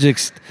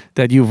projects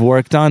that you've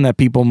worked on that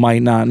people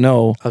might not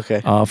know. Okay.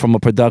 From a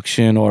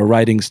production or a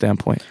writing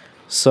standpoint.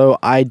 So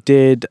I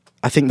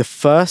think the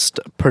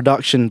first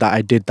production that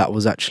I did that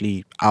was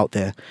actually out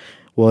there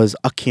was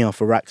Akia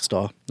for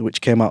Rackstar,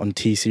 which came out on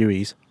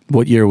T-Series.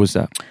 What year was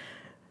that?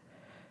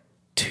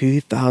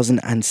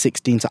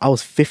 2016. So I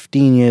was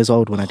 15 years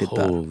old when I did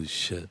that. Holy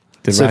shit.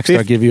 Did So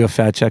Rockstar give you a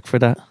fat check for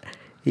that?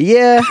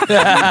 Yeah.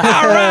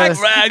 Rags,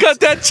 got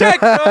that check,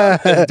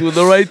 bro. Do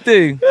the right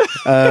thing.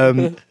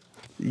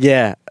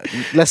 Yeah.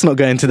 Let's not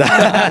go into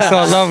that. It's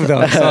all love,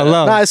 though. It's all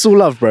love. Nah, it's all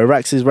love, bro.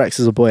 Rax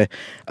is a boy.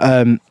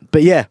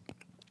 But yeah,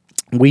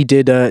 we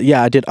did.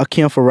 I did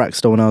Akia for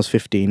Rackstar when I was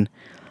 15.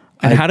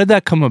 And how did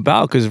that come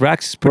about? Because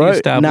Rax is pretty Bro,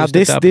 established. now at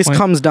this that this point.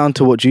 comes down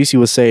to what Juicy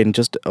was saying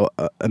just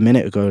a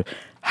minute ago.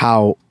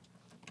 How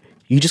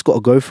you just got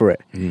to go for it,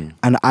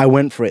 and I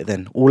went for it.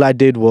 Then all I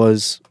did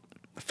was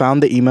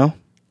found the email,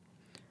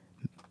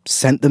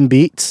 sent them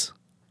beats.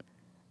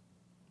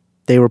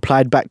 They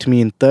replied back to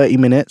me in 30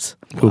 minutes.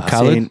 Who,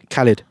 Khaled? saying-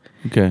 Khaled.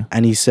 Okay.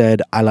 And he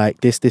said, I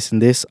like this, this,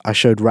 and this. I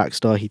showed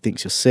Rackstar. He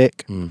thinks you're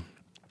sick.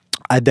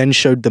 I then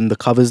showed them the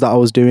covers that I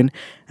was doing,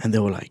 and they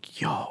were like,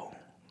 yo,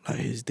 like,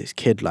 who's this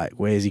kid? Like,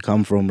 where has he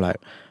come from? Like,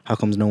 how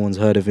comes no one's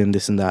heard of him?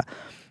 This and that.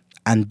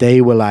 And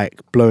they were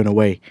like blown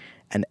away.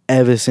 And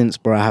ever since,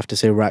 bro, I have to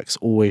say, Rax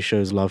always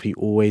shows love. He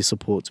always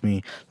supports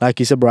me. Like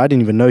you said, bro, I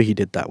didn't even know he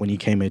did that when he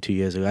came here 2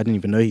 years ago. I didn't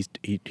even know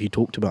he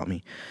talked about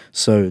me.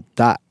 So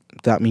that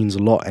means a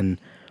lot. And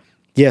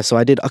yeah, so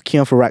I did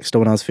Akia for Rackstar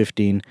when I was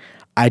 15.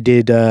 I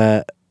did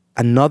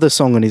another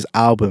song on his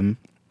album,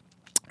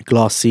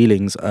 Glass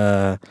Ceilings.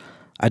 I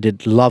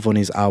did Love on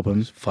his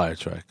album. Fire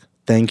track.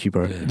 Thank you,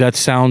 bro. Yeah.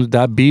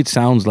 That beat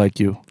sounds like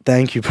you.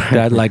 Thank you, bro.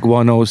 That like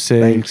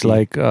 106, Thank you.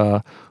 like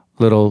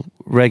little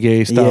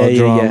reggae style Yeah,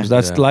 drums. yeah.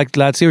 That's Yeah. like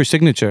that's your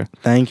signature.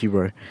 Thank you,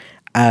 bro.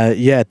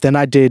 Then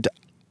I did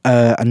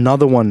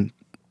another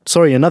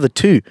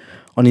two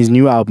on his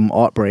new album,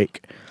 Art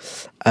Break.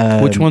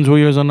 Which ones were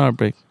yours on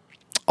Heartbreak?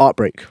 Art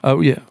Break.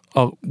 Oh yeah.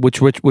 Oh, which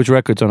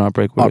records on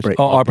Heartbreak? were yours? Heartbreak.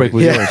 Oh, Heartbreak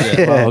was Yeah. yours.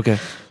 Yeah. Oh, okay.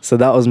 So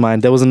that was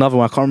mine. There was another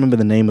one. I can't remember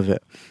the name of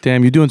it.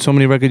 Damn, you're doing so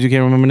many records you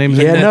can't remember names.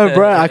 Yeah, anymore? no,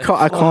 bro. I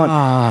can't.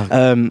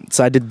 Fuck.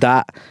 So I did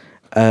that.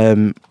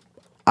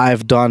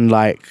 I've done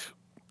like,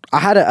 I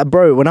had a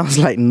bro when I was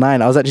like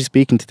 9. I was actually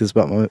speaking to this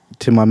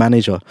to my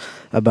manager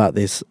about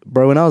this,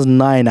 bro. When I was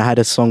 9, I had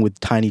a song with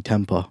Tiny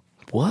Temper.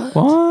 What?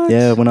 What?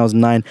 Yeah, when I was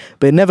 9,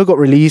 but it never got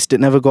released. It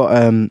never got.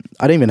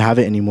 I don't even have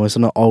it anymore. It's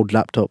on an old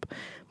laptop.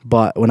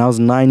 But when I was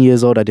 9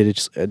 years old, I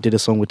did a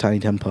song with Tiny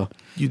Temper.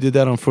 You did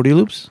that on Fruity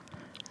Loops?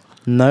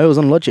 No, it was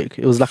on Logic.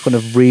 It was like on a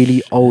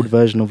really old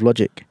version of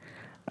Logic,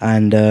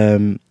 and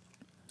no,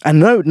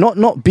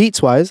 not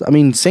beats wise. I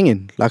mean,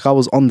 singing. Like I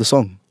was on the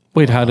song.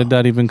 Wait, how did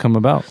that even come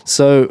about?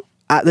 So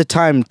at the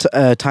time,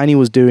 Tiny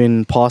was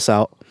doing Pass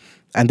Out,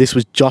 and this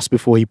was just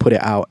before he put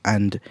it out,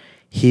 and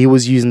he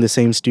was using the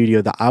same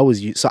studio that I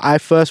was using. So I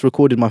first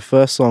recorded my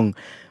first song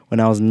when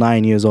I was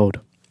 9 years old.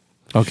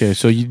 Okay,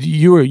 so you've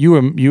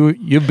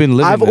been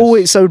living. I've this.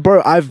 always, so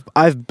bro, I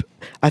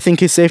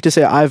think it's safe to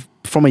say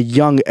from a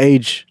young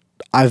age,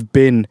 I've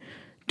been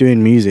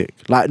doing music.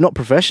 Like not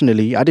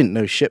professionally, I didn't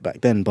know shit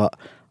back then, but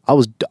I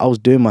was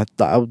doing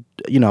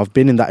I've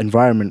been in that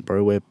environment,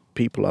 bro, where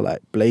people are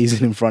like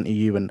blazing in front of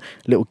you and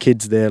little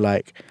kids there,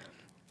 like,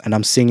 and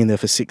I'm singing there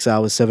for 6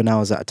 hours, 7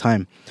 hours at a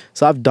time.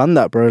 So I've done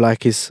that, bro.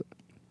 Like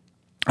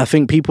I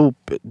think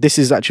this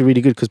is actually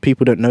really good because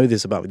people don't know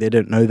this about me. They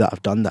don't know that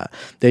I've done that.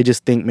 They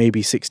just think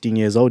maybe 16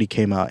 years old he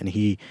came out and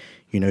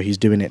he's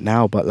doing it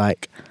now. But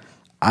like,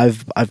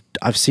 I've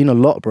seen a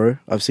lot, bro.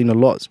 I've seen a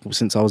lot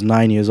since I was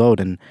 9 years old,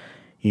 and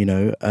you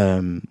know.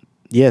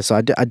 So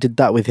I did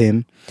that with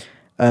him.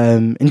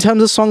 In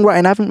terms of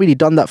songwriting, I haven't really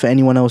done that for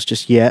anyone else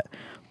just yet,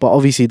 but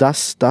obviously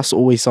that's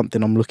always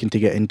something I'm looking to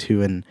get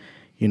into. And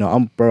you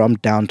know, I'm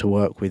down to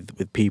work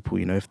with people.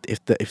 You know,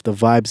 if the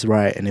vibe's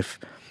right, and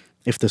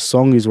if the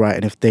song is right,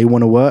 and if they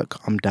want to work,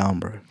 I'm down,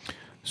 bro.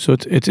 So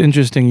it's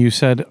interesting. You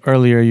said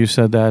earlier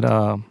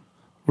that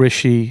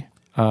Rishi,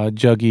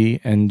 Juggy,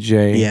 and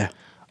Jay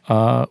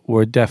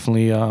were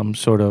definitely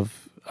sort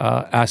of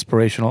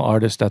aspirational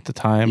artists at the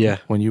time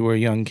when you were a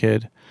young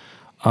kid.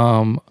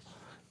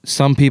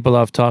 Some people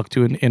I've talked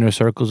to in inner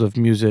circles of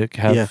music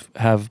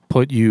have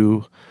put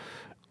you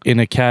in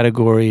a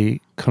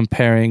category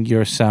comparing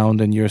your sound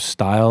and your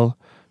style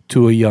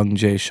to a young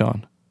Jay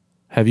Sean.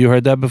 Have you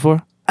heard that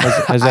before?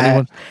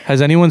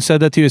 Has anyone said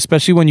that to you?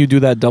 Especially when you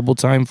do that double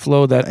time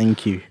flow.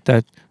 Thank you.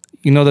 That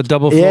you know the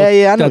double flow.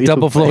 I know that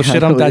double flow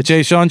shit. That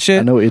Jay Sean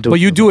shit. I know what you're talking But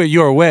you do it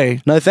your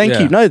way. No, thank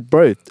you. No,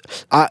 bro.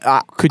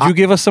 Could you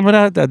give us some of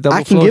that double flow?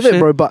 I can give shit? it,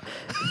 bro. But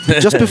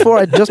just before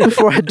I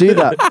do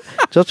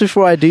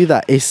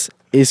that,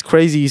 it's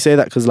crazy you say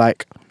that, because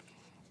like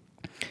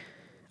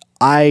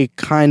I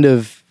kind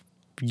of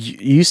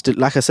used to,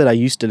 like I said, I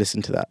used to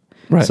listen to that.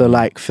 Right. So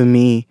like for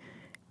me,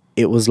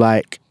 it was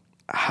like,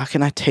 how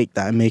can I take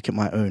that and make it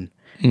my own?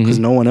 Because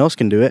no one else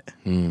can do it.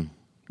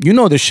 You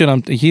know the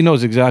shit. He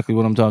knows exactly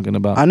what I'm talking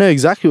about. I know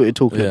exactly what you're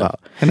talking about.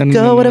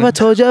 Girl, what have I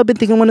told you? I've been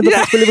thinking one of the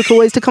best lyrical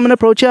ways to come and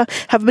approach ya.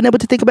 Haven't been able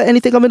to think about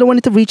anything. I've been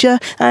wanting to reach ya.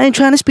 I ain't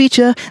trying to speech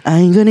ya. I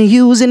ain't gonna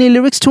use any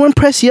lyrics to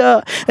impress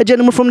ya. A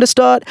gentleman from the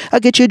start. I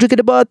get you a drink at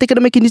the bar, thinking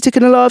of making you tick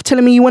in the laugh,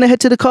 telling me you wanna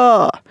head to the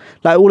car.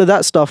 Like all of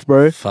that stuff,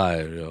 bro.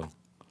 Fire, yo.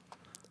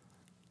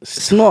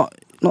 It's not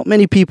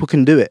many people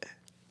can do it.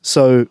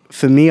 So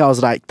for me, I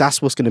was like,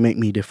 that's what's gonna make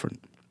me different.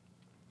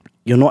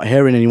 You're not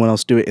hearing anyone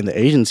else do it in the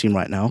Asian scene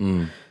right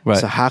now. Right.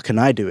 So how can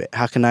I do it?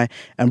 How can I?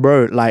 And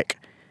bro, like,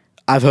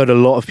 I've heard a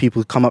lot of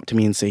people come up to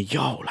me and say,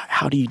 yo, like,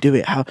 how do you do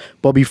it? How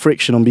Bobby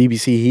Friction on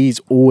BBC, he's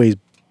always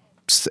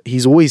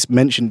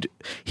mentioned,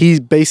 he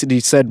basically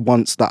said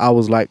once that I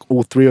was like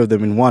all three of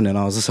them in one. And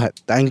I was just like,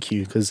 thank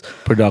you, because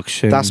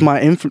production, that's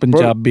my influence.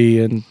 Punjabi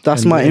and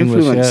that's and my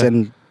English, influence. yeah.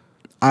 And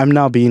I'm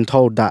now being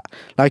told that,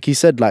 like he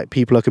said, like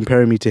people are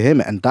comparing me to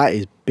him, and that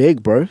is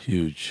big, bro.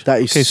 Huge.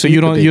 That is Okay, so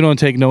super big. you don't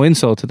take no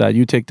insult to that.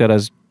 You take that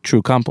as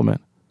true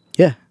compliment.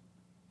 Yeah.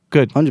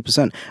 Good.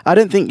 100%. I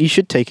don't think you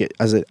should take it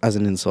as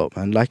an insult,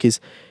 man. Like, if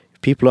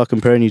people are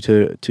comparing you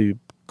to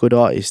good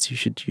artists, you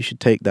should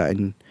take that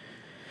and,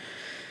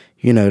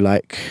 you know,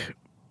 like,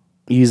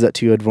 use that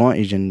to your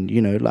advantage. And,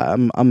 you know,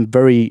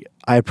 like,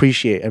 I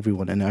appreciate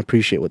everyone and I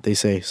appreciate what they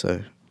say.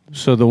 So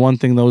the one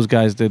thing those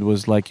guys did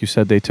was, like you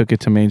said, they took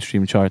it to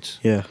mainstream charts.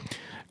 Yeah.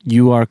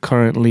 You are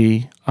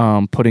currently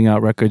putting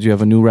out records. You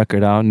have a new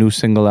record out, new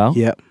single out.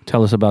 Yeah.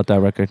 Tell us about that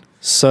record.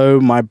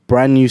 So my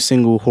brand new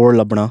single, Horror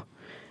Labna,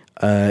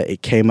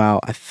 it came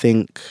out, I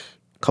think,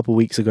 a couple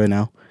weeks ago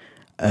now.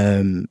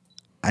 And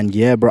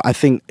yeah, bro, I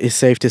think it's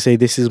safe to say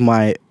this is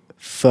my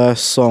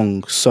first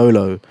song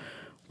solo,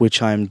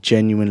 which I'm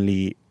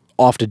genuinely,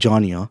 after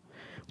Jania,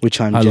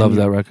 I love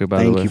that record,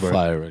 by the way. Thank you, bro.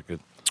 Fire record.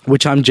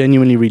 Which I'm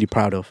genuinely really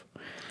proud of.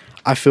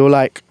 I feel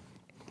like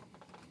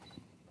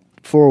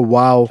for a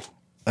while,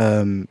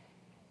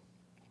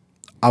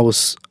 I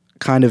was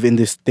kind of in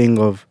this thing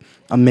of,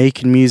 I'm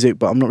making music,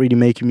 but I'm not really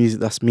making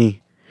music that's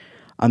me.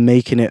 I'm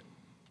making it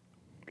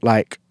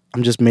like,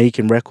 I'm just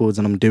making records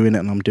and I'm doing it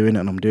and I'm doing it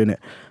and I'm doing it.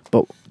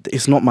 But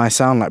it's not my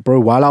sound. Like, bro,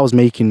 while I was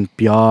making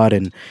Biard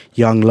and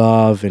Young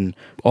Love and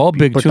All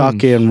big tunes.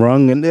 Patake and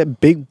Rung, and they're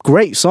big,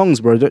 great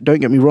songs, bro. Don't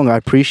get me wrong. I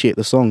appreciate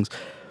the songs.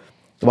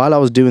 While I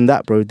was doing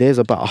that, bro, there's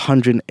about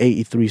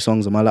 183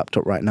 songs on my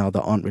laptop right now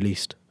that aren't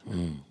released,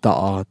 that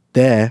are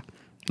there.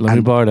 Let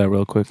me borrow that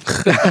real quick.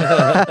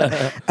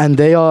 And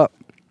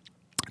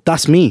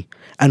that's me.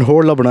 And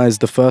Horror Labna is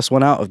the first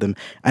one out of them.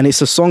 And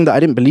it's a song that I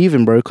didn't believe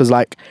in, bro, because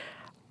like,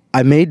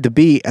 I made the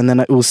beat and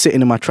then it was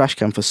sitting in my trash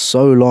can for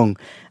so long.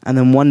 And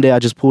then one day I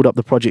just pulled up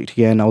the project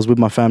again. I was with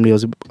my family, I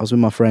was with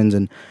my friends,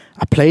 and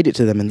I played it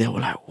to them and they were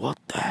like, what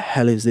the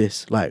hell is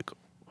this? Like,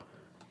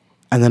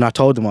 and then I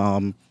told them, oh,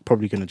 I'm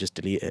probably going to just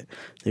delete it.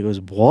 They goes,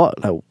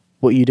 what? Like,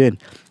 what are you doing?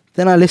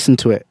 Then I listened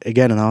to it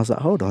again and I was like,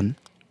 hold on.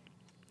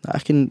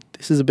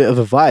 This is a bit of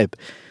a vibe.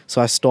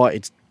 So I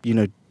started, you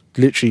know,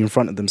 literally in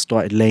front of them,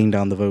 started laying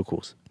down the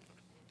vocals.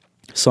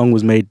 Song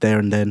was made there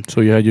and then.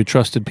 So you had your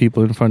trusted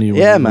people in front of you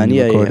when Yeah, you man,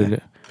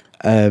 recorded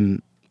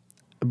it.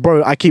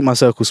 Bro, I keep my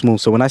circle small.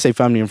 So when I say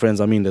family and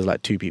friends, I mean there's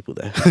like 2 people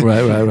there.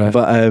 Right.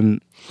 But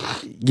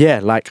yeah,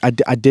 like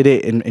I did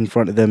it in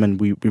front of them and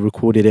we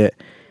recorded it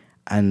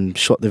and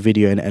shot the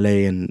video in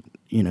LA and,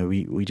 you know,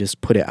 we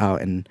just put it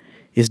out and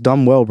it's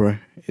done well, bro.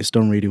 It's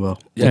done really well.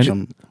 Yeah,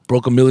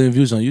 broke 1 million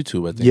views on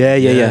YouTube, I think.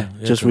 Yeah.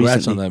 Just congrats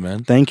recently. on that,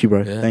 man. Thank you,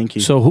 bro. Yeah. Thank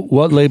you. So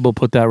what label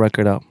put that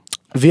record out?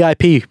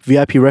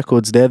 VIP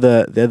Records, they're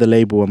the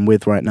label I'm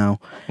with right now.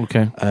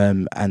 Okay.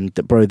 And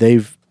bro,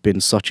 they've been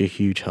such a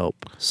huge help.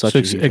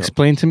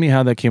 Explain to me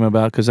how that came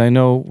about, because I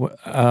know,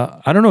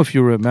 I don't know if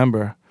you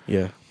remember,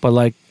 Yeah. but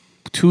like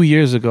 2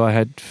 years ago, I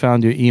had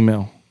found your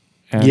email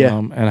and Yeah.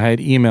 and I had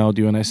emailed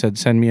you and I said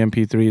send me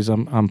MP3s.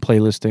 I'm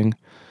playlisting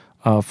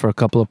for a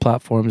couple of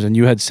platforms, and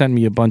you had sent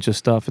me a bunch of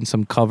stuff and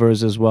some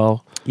covers as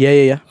well.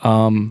 Yeah.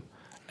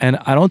 And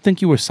I don't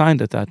think you were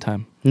signed at that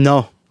time.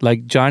 No.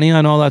 Like Johnny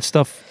and all that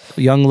stuff,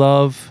 Young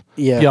Love,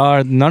 Yeah.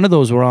 PR, none of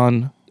those were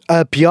on.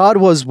 Piard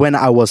was when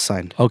I was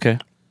signed. Okay.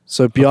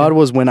 So Piard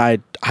was when I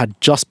had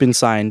just been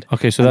signed.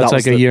 Okay, so And that's that like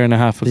was a the- year and a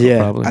half ago, Yeah,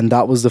 probably. and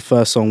that was the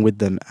first song with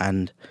them.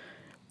 And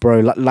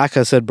bro, like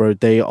I said, bro,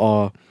 they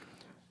are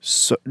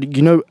so,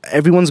 you know,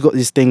 everyone's got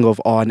this thing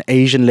of, oh, an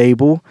Asian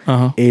label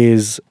Uh-huh.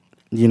 is,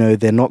 you know,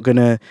 they're not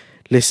gonna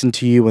listen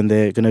to you and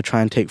they're gonna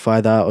try and take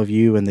fire out of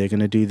you and they're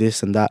gonna do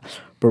this and that.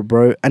 But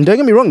bro, and don't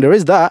get me wrong, there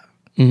is that.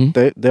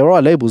 There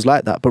are labels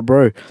like that. But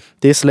bro,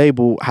 this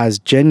label has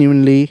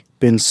genuinely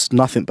been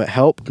nothing but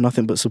help,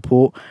 nothing but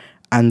support,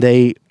 and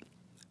they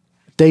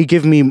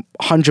give me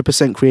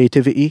 100%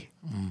 creativity.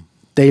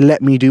 They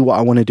let me do what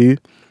I want to do.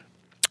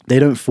 They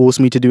don't force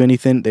me to do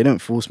anything. They don't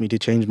force me to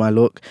change my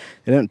look.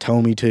 They don't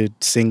tell me to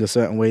sing a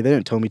certain way. They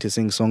don't tell me to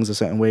sing songs a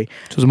certain way.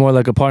 So it's more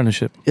like a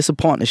partnership. It's a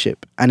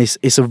partnership, and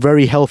it's a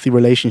very healthy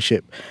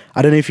relationship.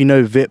 I don't know if you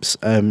know Vips.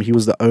 He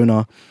was the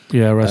owner.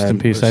 Yeah, rest in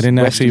peace. I didn't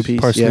rest in actually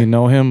peace, personally yeah.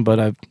 know him,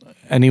 but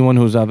anyone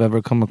I've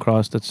ever come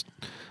across that's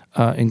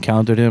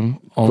encountered him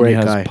only Great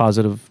has guy.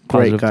 positive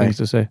Great guy. things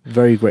to say.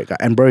 Very great guy.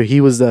 And bro, he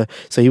was the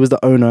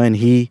owner, and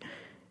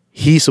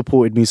he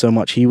supported me so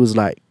much. He was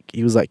like,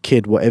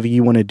 kid, whatever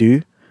you want to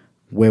do,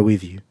 we're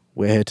with you.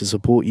 We're here to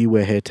support you.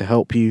 We're here to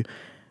help you.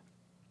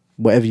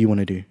 Whatever you want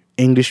to do.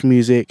 English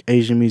music,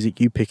 Asian music,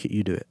 you pick it,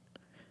 you do it.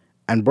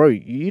 And bro,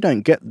 you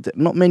don't get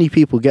not many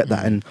people get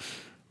that. And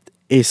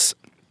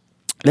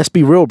let's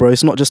be real, bro.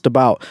 It's not just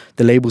about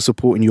the label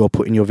supporting you or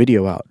putting your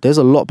video out. There's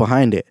a lot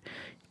behind it.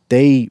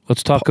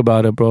 Let's talk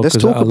about it, bro. Let's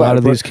Because talk a about lot it,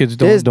 of bro. these kids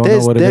don't know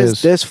what it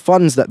is. There's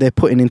funds that they're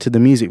putting into the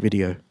music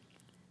video.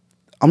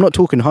 I'm not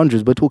talking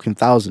hundreds, we're talking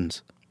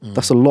thousands.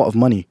 That's a lot of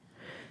money.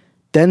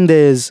 Then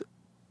there's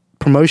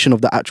promotion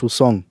of the actual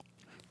song,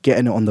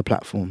 getting it on the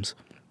platforms,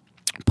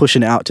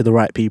 pushing it out to the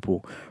right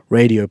people,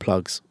 radio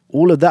plugs,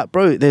 all of that,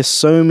 bro. There's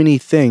so many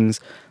things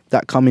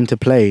that come into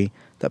play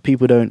that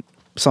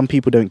some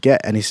people don't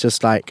get, and it's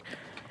just like,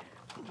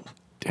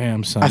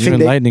 Damn, son, I you're think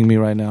they- enlightening me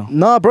right now.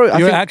 nah, bro. I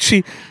You're think,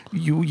 actually,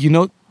 you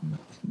know,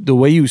 the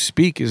way you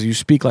speak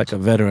like a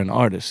veteran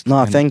artist.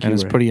 Nah, and, thank you, And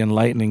it's bro. pretty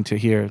enlightening to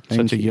hear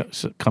Thank you.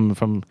 coming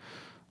from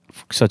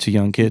such a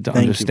young kid to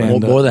Thank you,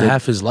 understand More than the-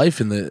 half his life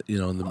in the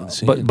in the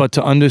scene. But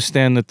to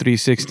understand the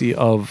 360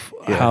 of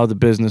Yeah. how the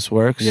business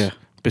works, Yeah.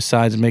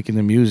 besides making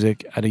the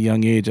music at a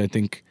young age, I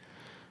think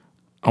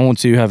I won't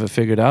say you have it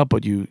figured out,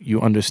 but you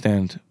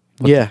understand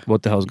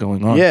what the hell's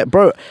going on. Yeah,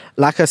 bro.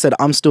 Like I said,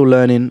 I'm still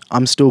learning.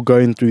 I'm still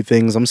going through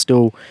things. I'm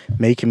still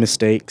making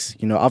mistakes.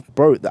 You know,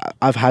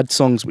 I've had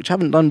songs which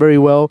haven't done very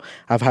well.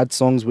 I've had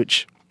songs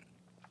which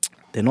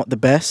they're not the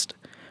best,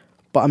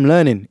 but I'm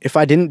learning. If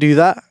I didn't do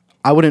that,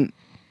 I wouldn't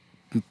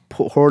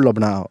put Horror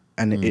Lobna out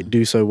and it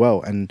do so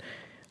well. And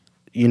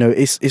you know,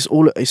 it's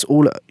all.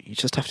 You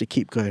just have to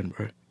keep going,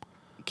 bro.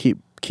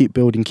 Keep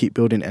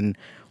building, and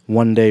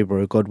one day,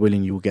 bro, God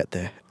willing, you will get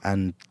there.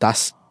 And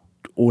that's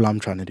all I'm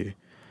trying to do.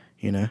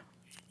 You know.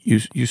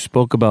 You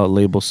spoke about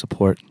label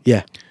support,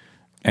 Yeah.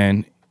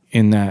 and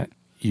in that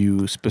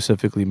you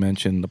specifically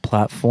mentioned the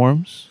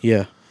platforms,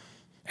 Yeah.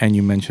 and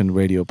you mentioned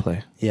radio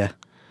play. Yeah.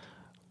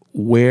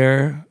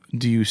 Where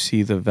do you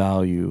see the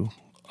value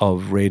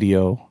of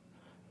radio,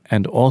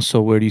 and also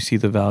where do you see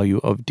the value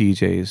of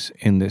DJs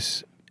in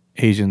this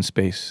Asian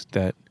space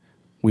that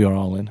we are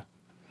all in?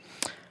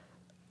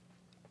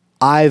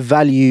 I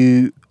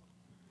value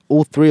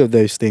all three of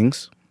those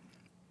things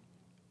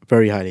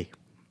very highly.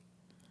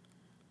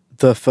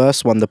 The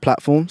first one, the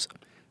platforms.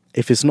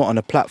 If it's not on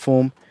a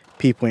platform,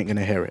 people ain't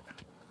gonna hear it.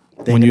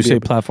 When you say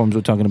platforms,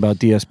 we're talking about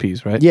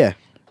DSPs, right? Yeah,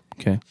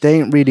 Okay. they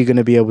ain't really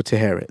gonna be able to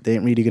hear it. They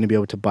ain't really gonna be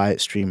able to buy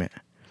it, stream it.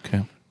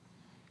 Okay.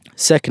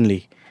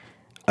 Secondly,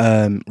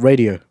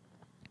 radio.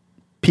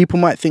 People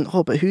might think,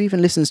 oh, but who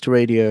even listens to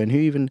radio? And who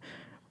even...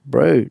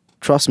 Bro,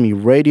 trust me,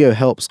 radio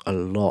helps a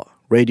lot.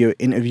 Radio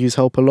interviews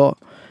help a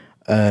lot.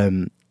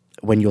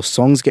 When your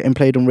song's getting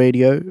played on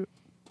radio,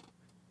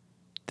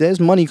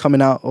 there's money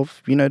coming out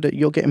of, you know, that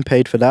you're getting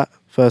paid for that,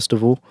 first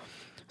of all.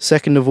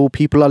 Second of all,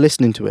 people are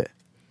listening to it.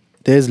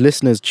 There's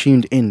listeners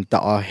tuned in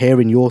that are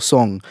hearing your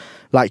song.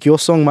 Like, your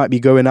song might be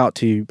going out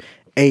to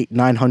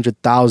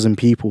 800,000-900,000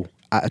 people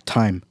at a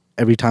time,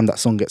 every time that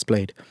song gets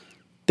played.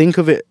 Think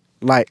of it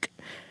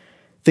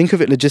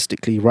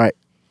logistically, right?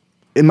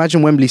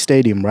 Imagine Wembley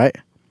Stadium, right?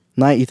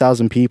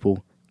 90,000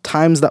 people.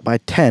 Times that by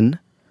 10,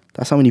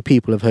 that's how many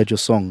people have heard your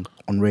song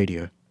on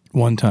radio.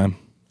 One time.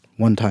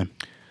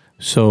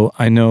 So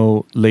I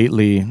know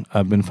lately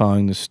I've been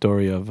following the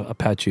story of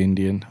Apache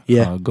Indian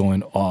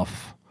going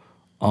off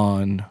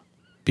on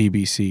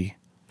BBC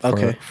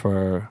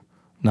for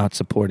not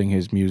supporting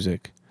his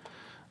music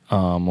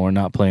or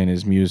not playing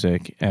his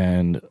music.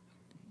 And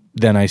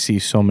then I see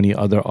so many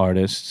other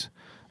artists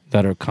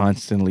that are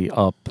constantly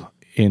up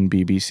in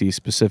BBC,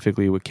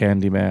 specifically with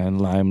Candyman,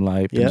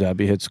 Limelight, Yeah.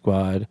 Punjabi Hit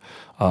Squad,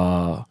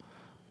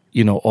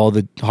 you know, all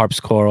the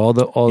Harpscore,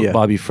 all Yeah.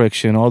 Bobby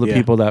Friction, all the Yeah.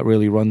 people that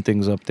really run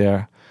things up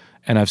there.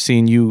 And I've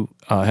seen you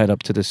head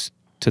up to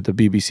the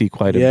BBC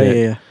quite a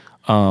bit.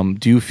 Yeah.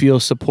 Do you feel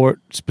support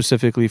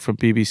specifically from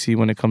BBC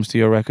when it comes to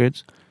your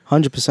records?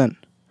 100%,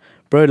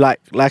 bro.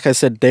 Like I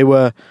said, they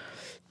were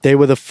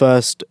the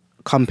first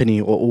company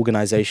or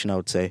organization, I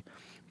would say,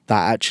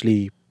 that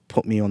actually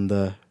put me on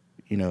the,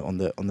 you know, on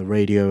the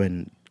radio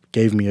and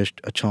gave me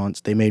a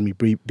chance. They made me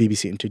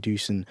BBC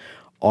Introducing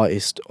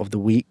Artist of the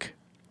Week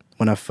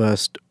when I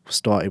first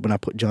started. When I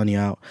put Johnny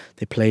out,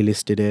 they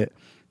playlisted it.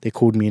 They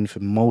called me in for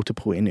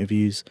multiple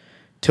interviews.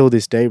 Till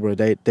this day, bro,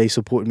 they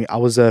supported me. I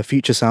was a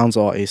Future Sounds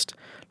artist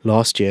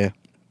last year,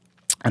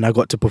 and I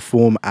got to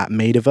perform at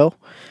Maidavale,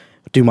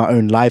 do my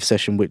own live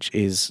session, which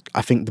is,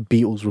 I think the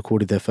Beatles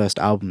recorded their first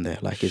album there.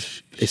 Like,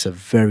 it's a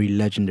very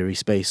legendary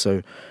space.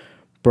 So,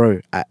 bro,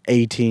 at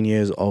 18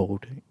 years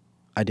old,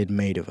 I did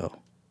Maidavale.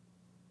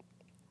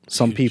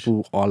 Some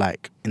people are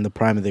like in the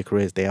prime of their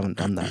careers, they haven't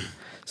done that.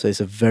 So it's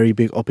a very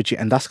big opportunity,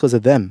 and that's because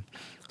of them.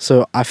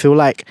 So I feel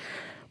like,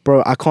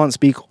 bro, I can't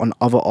speak on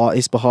other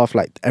artists' behalf.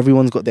 Like,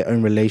 everyone's got their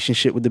own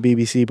relationship with the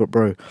BBC, but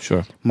bro,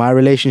 Sure. my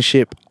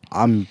relationship,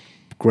 I'm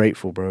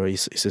grateful, bro.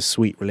 It's a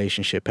sweet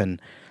relationship, and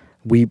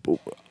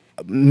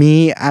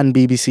me and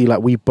BBC,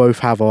 like, we both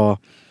have our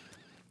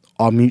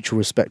mutual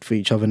respect for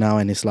each other now,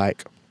 and it's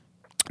like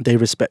they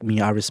respect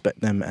me, I respect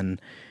them, and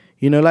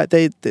you know, like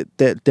they're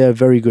a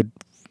very good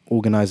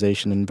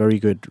organization and very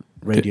good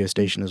radio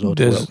station as well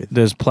to work with.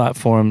 There's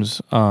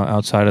platforms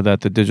outside of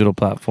that, the digital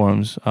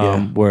platforms,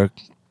 where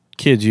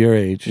kids your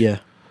age Yeah,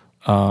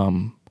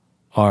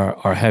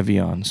 are heavy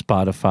on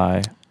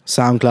Spotify,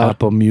 SoundCloud,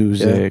 Apple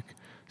Music,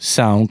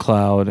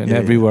 SoundCloud, and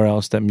everywhere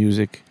else that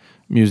music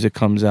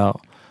comes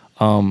out.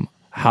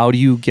 How do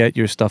you get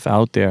your stuff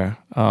out there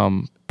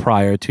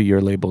prior to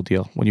your label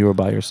deal when you were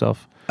by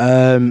yourself?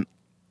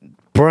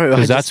 bro.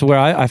 Because that's where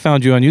I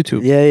found you on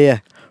YouTube. Yeah.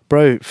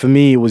 Bro, for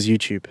me, it was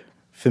YouTube.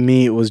 For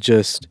me, it was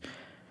just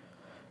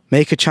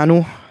make a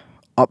channel,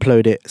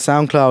 upload it.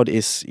 SoundCloud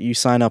is, you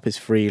sign up, it's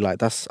free.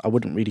 Like, I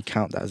wouldn't really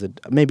count that as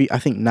maybe, I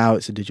think now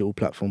it's a digital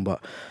platform,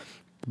 but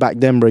back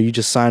then, bro, you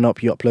just sign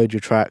up, you upload your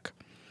track.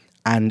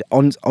 And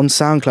on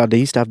SoundCloud, they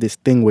used to have this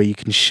thing where you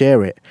can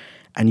share it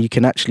and you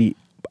can actually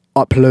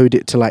upload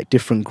it to like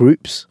different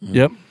groups.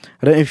 Yep.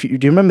 I don't know if do you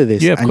remember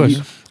this? Yeah, of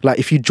course. Like,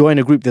 if you join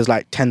a group, there's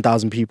like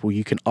 10,000 people,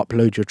 you can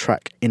upload your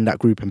track in that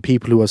group, and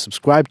people who are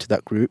subscribed to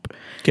that group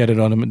Get it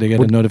on them. They get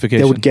a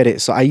notification. they would get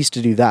it. So I used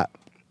to do that.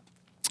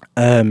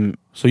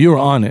 So you were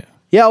on it.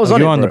 Yeah, I was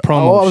on it. You're on bro. the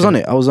promo I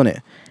was shit. on it.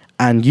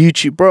 And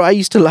YouTube, bro, I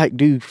used to like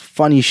do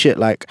funny shit.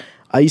 Like,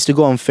 I used to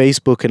go on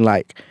Facebook and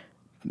like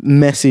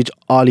message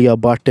Alia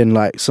Bhatt and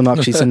like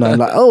Sonakshi Sinha and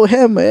like, oh,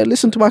 hey man,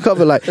 listen to my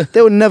cover. Like,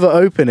 they would never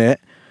open it,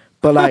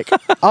 but like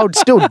I would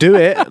still do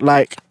it.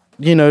 Like,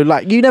 you know,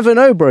 like, you never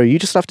know, bro. You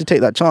just have to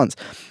take that chance.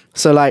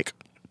 So like,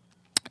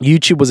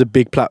 YouTube was a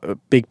big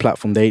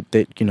platform. They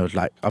you know,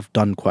 like, I've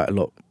done quite a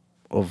lot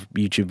of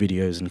YouTube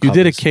videos and You covers.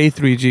 did a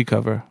K3G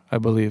cover, I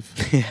believe,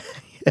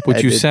 which I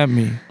you did. sent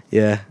me,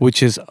 Yeah.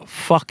 which is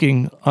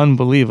fucking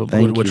unbelievable.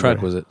 Thank What you, track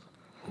bro. was it?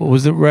 What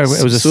was it? It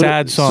was a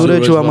sad song,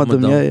 Suraj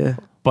Madam, Madam. yeah.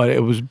 but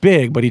it was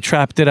big. But he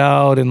trapped it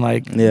out and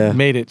like Yeah.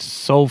 made it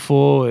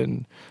soulful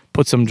and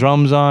put some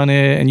drums on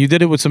it. And you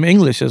did it with some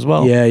English as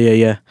well.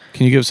 Yeah.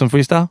 Can you give some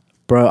freestyle?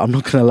 Bro, I'm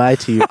not gonna lie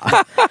to you.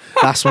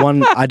 That's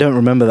one, I don't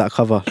remember that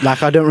cover.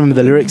 Like, I don't remember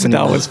the lyrics. And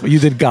That was you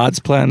did God's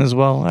Plan as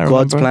well. I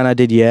God's remember. Plan I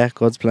did, yeah.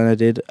 God's Plan I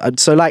did.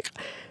 So like,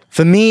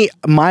 for me,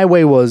 my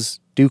way was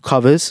do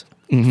covers,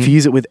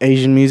 fuse it with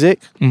Asian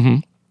music,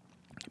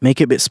 make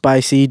it a bit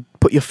spicy,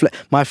 put your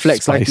my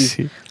flex,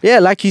 Spicy.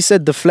 like you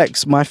said, the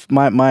flex, my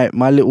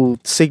little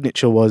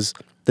signature was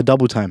the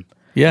double time.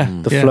 Yeah,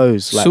 The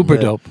flows, like super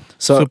the- dope.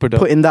 So Super dope.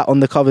 putting that on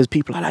the covers,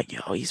 people are like,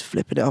 yo, he's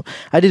flipping it up.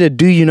 I did a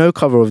Do You Know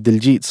cover of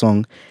Diljit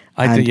song.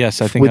 I and did.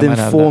 Yes, I think I within might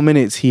have 4 that.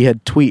 minutes, he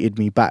had tweeted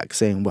me back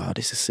saying, wow,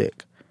 this is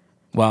sick.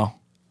 Wow.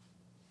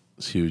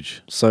 It's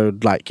huge. So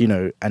like, you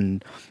know,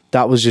 and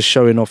that was just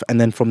showing off. And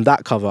then from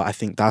that cover, I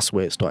think that's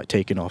where it started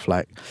taking off.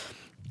 Like,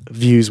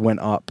 views went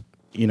up.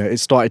 You know, it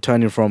started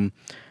turning from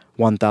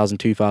 1,000,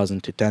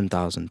 2,000 to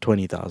 10,000,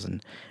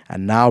 20,000.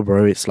 And now,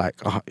 bro, it's like,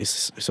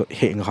 it's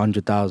hitting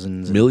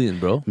 100,000. Million,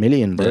 bro.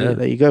 Million, bro. Yeah.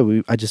 There you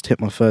go. I just hit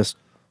my first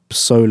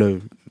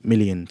solo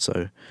million.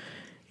 So,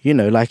 you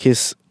know, like,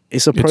 it's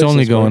a process. It's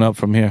only going bro. up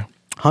from here.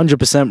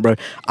 100%, bro.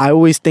 I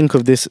always think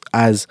of this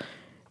as,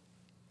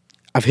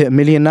 I've hit 1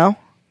 million now.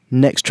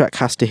 Next track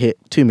has to hit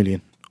 2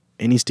 million.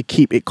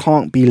 It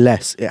can't be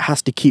less. It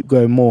has to keep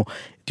going more.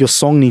 Your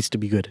song needs to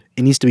be good.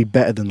 It needs to be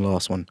better than the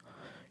last one.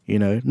 You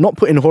know, not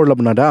putting Hor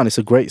Labna down. It's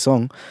a great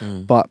song,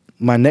 but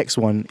my next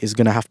one is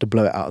gonna have to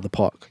blow it out of the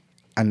park,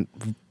 and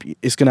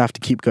it's gonna have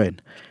to keep going.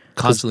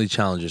 Constantly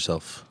challenge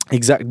yourself.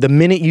 Exactly. The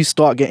minute you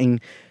start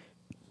getting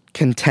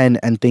content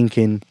and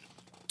thinking,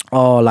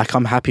 oh, like,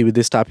 I'm happy with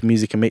this type of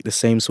music and make the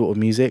same sort of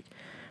music,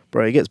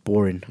 bro, it gets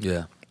boring,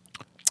 Yeah.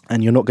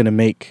 and you're not gonna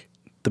make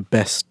the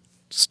best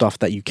stuff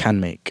that you can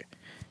make.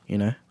 You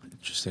know.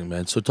 Interesting,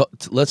 man. So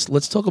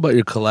let's talk about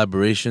your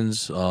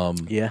collaborations.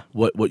 Yeah.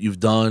 What you've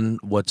done,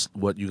 what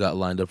you got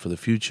lined up for the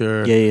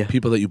future. Yeah.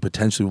 People that you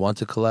potentially want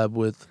to collab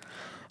with.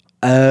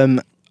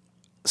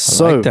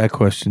 So I like that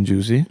question,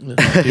 Juicy.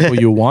 People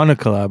you want to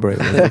collaborate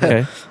with.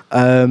 Okay.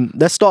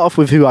 let's start off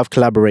with who I've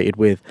collaborated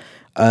with.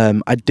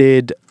 I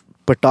did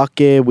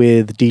Patake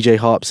with DJ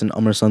Harps and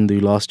Amar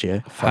Sandhu last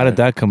year. How did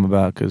that come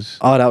about? Because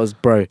Oh, that was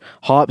bro.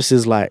 Harps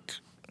is like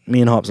me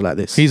and Harps are like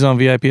this. he's on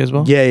VIP as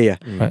well. yeah.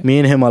 Right. Me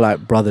and him are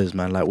like brothers,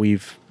 man. Like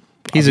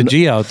He's a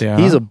G out there.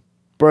 He's huh? a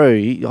bro.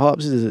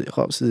 Harps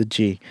is a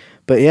G.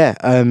 But yeah,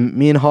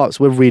 me and Harps,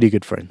 we're really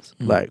good friends.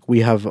 Like we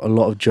have a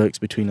lot of jokes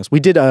between us. We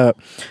did the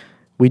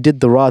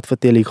Raat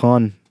Fateh Ali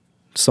Khan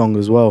song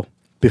as well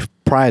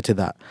prior to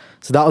that.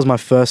 So that was my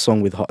first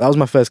song with Harps. That was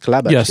my first collab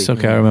actually. Yes.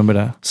 Okay, I remember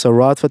that. So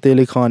Raat Fateh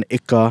Ali Khan,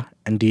 Ikka,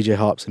 and DJ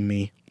Harps and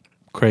me.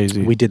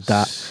 Crazy. We did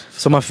that.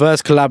 So my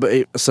first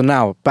collab. So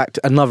now back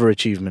to another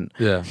achievement.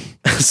 Yeah.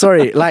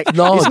 Sorry, like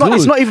No, it's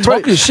not even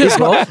talk your shit, it's,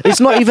 bro. not, it's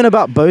not even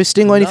about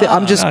boasting or anything.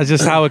 I'm just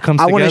Just how it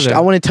comes I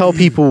together. want to tell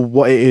people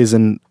what it is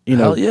and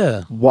Hell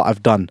yeah. what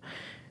I've done.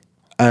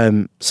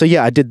 So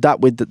yeah, I did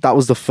that that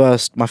was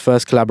my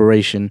first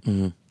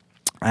collaboration,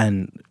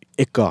 and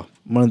Ikka,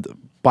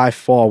 by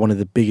far one of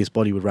the biggest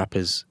Bollywood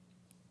rappers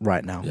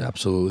right now. Yeah,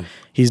 absolutely.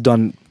 He's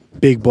done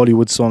big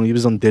Bollywood song. He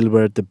was on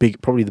Dilbar,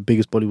 probably the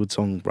biggest Bollywood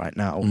song right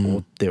now,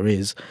 or there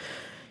is.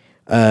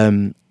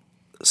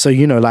 So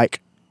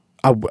like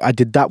I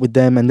did that with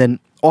them, and then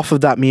off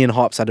of that, me and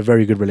Harps had a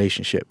very good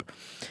relationship.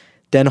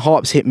 Then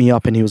Harps hit me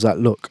up and he was like,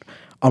 "Look,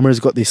 Amar's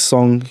got this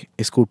song.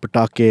 It's called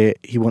Patake.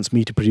 He wants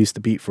me to produce the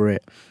beat for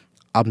it.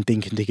 I'm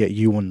thinking to get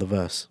you on the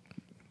verse."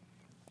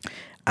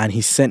 And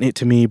he sent it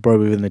to me, bro.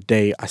 Within a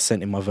day, I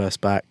sent him my verse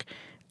back,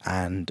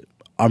 and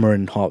Amar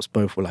and Harps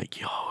both were like,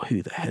 "Yo,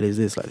 who the hell is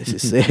this? Like, this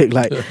is sick!"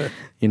 Like,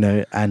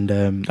 And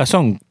that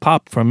song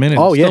popped for a minute.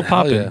 Oh, It's yeah. still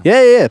popping.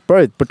 Yeah. yeah,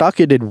 bro.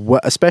 Patake did well,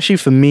 especially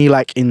for me,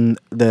 like in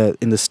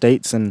the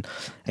States and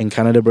in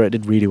Canada, bro. It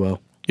did really well.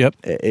 Yep.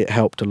 It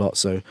helped a lot.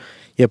 So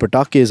yeah,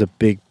 Patake is a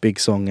big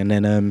song. And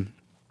then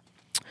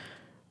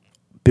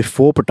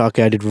before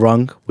Patake, I did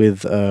Rung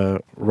with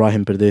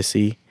Rahim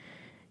Pardesi,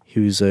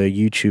 who's a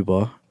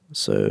YouTuber.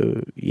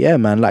 So yeah,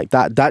 man, like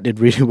that did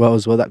really well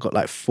as well. That got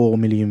like 4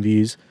 million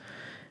views.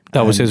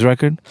 That was his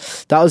record?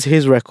 That was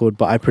his record,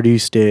 but I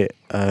produced it,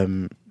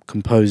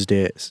 composed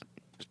it,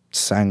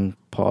 sang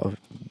part of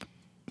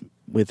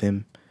with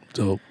him.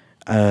 Dope.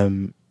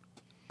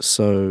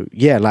 So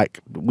yeah, like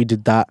we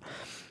did that.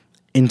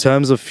 In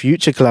terms of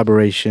future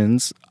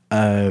collaborations,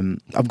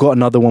 I've got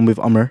another one with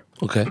Amar.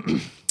 Okay.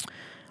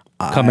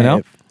 Coming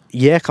out?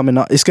 Yeah, coming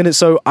out.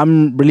 So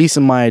I'm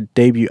releasing my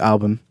debut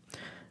album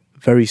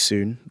very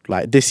soon,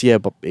 like this year,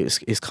 but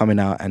it's coming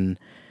out and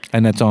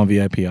that's on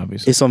VIP,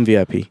 obviously. it's on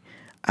VIP.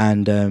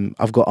 And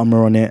I've got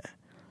Amar on it.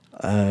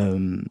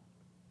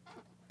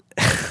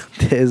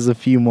 There's a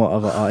few more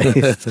other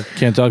artists.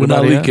 Can't talk We're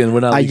about not it yet? leaking. We're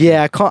not leaking.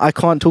 Yeah, I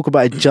can't talk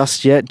about it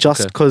just yet,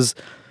 just Okay. because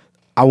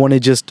I want to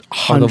just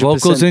 100%. Are the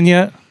vocals in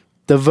yet?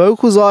 The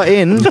vocals are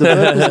in.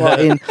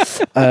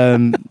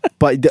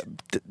 But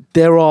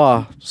there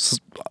are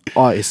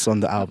artists on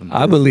the album.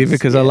 I believe it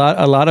because a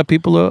lot of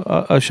people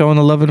are showing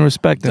the love and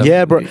respect. And,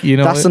 Yeah, bro. You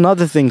know, That's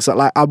another thing. So,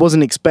 like, I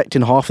wasn't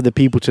expecting half of the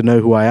people to know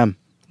who I am.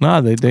 nah,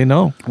 they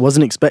know.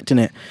 Wasn't expecting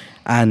it,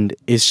 and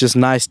it's just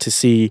nice to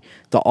see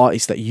the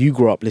artists that you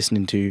grew up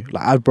listening to.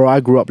 Like, I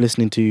grew up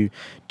listening to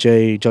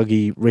Jay,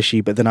 Juggy,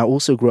 Rishi, but then I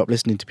also grew up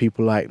listening to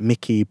people like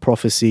Mickey,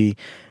 Prophecy,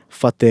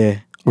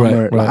 Fateh,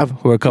 Umar. Right. Like,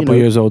 Who are a couple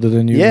years older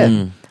than you.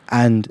 Yeah,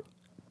 and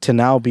to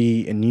now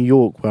be in New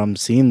York where I'm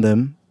seeing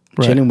them,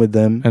 Right. chilling with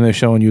them. And they're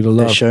showing you the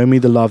They're love. showing me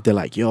the love. They're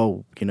like,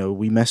 "Yo,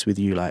 we mess with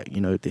you. Like,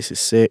 this is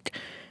sick."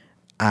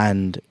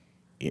 And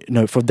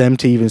for them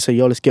to even say,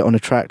 "Yo, let's get on a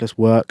track. Let's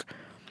work."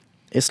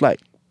 It's like,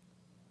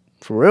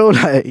 for real,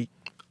 like,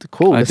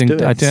 cool. I let's do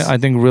it. I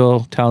think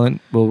real talent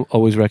will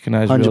always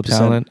recognize real 100%.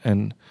 talent,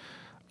 and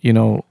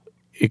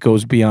it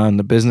goes beyond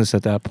the business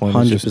at that point.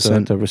 It's just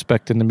 100%. the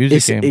respect in the music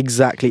It's game.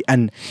 exactly,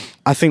 and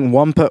I think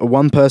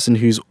one person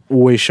who's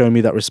always shown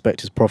me that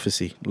respect is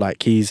Prophecy.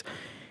 Like he's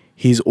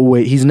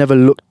never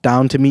looked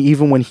down to me,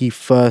 even when he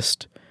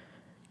first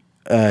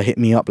hit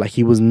me up. Like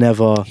he was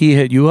never. He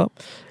hit you up?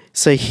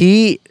 So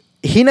he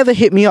never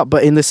hit me up,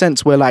 but in the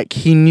sense where like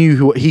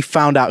he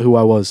found out who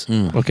I was,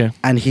 Okay.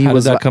 and he How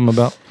was did that like, come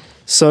about?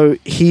 so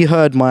he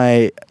heard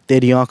my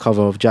Dedian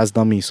cover of Jazz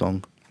Dummy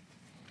song,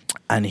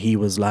 and he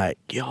was like,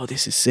 "Yo,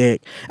 this is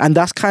sick." And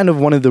that's kind of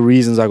one of the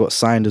reasons I got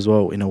signed as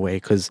well, in a way,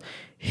 because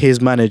his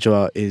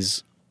manager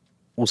is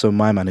also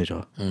my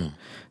manager.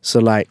 So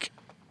like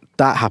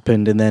that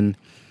happened, and then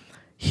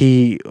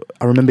I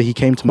remember he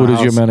came to my Who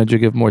house. does your manager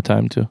give more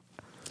time to?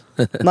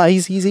 No,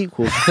 he's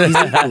equal. He's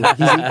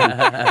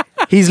equal.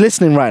 He's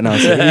listening right now.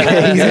 So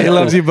He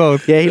loves you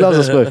both. Yeah, he loves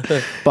us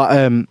both.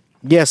 But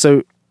yeah,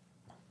 so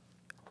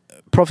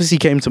Prophecy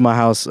came to my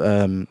house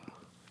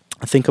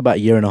I think about a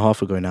year and a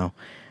half ago now.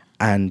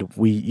 And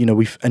we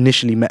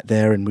initially met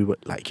there, and we were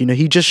like,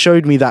 he just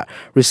showed me that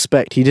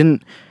respect. He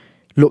didn't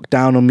look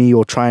down on me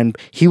or try and.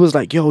 He was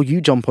like, "Yo,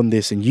 you jump on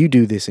this and you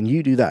do this and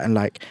you do that," and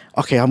like,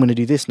 okay, I'm gonna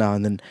do this now,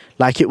 and then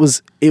like it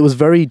was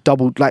very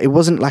double. Like it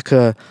wasn't like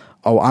a,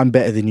 oh, I'm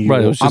better than you,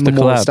 Right, it or was just I'm a a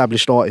more collab.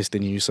 established artist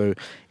than you. So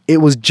it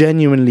was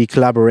genuinely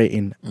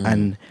collaborating,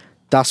 and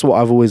that's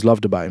what I've always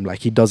loved about him. Like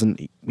he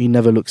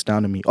never looks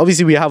down on me.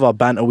 Obviously, we have our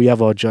banter, we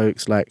have our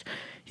jokes. Like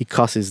he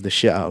cusses the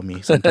shit out of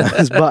me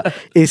sometimes, but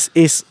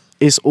it's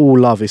all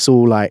love. It's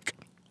all like,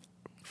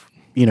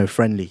 you know,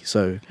 friendly.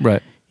 So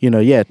Right. you know,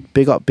 yeah,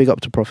 big up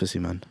to Prophecy,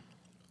 man.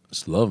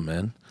 It's love,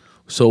 man.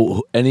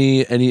 So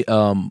any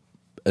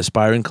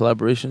aspiring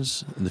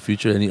collaborations in the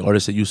future? Any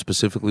artists that you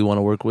specifically want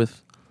to work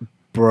with?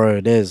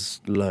 Bro, there's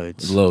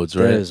loads. Loads,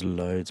 right? There's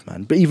loads,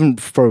 man. But even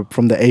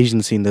from the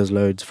Asian scene, there's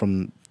loads.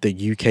 From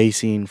the UK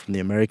scene, from the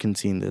American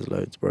scene, there's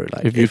loads, bro.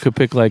 Like If you could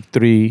pick like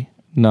 3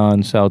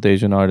 non-South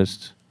Asian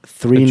artists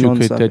three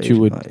that you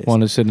would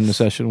want to sit in the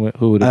session with,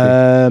 who would it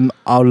be?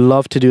 I'd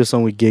love to do a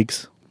song with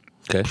Gigs.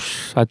 Okay.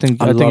 I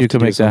think I'd love you to could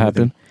do make a song that with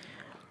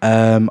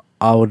happen. him.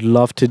 I would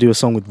love to do a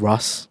song with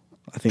Russ.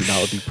 I think that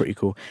would be pretty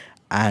cool.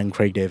 And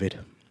Craig David.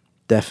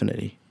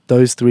 Definitely.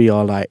 Those 3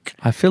 are like...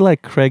 I feel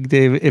like Craig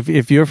David.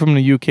 If you're from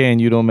the UK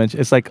and you don't mention,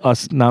 it's like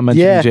us not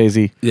mentioning Yeah.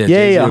 Jay-Z, Yeah,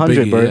 Jay-Z or 100,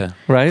 Biggie, bro. Yeah.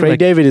 right? Craig Like,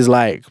 David is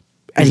like...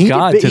 And He's he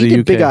God did, to he the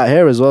did big UK. out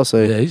here as well,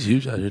 so... Yeah, he's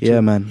huge out here too. Yeah,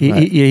 man. he,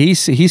 like,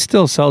 he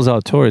still sells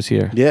out tours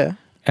here, yeah.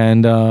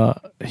 and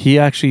he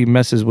actually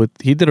messes with.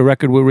 He did a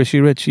record with Rishi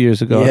Rich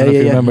years ago. I don't know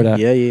if you remember that.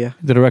 Yeah, yeah,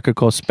 He did a record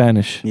called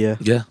Spanish, yeah.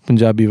 Yeah,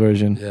 Punjabi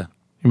version. yeah.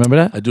 You remember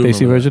that? I do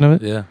Desi remember version that.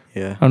 of it. Yeah.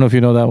 Yeah. I don't know if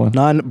you know that one.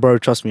 No, bro,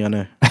 trust me, I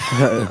know.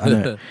 I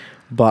know.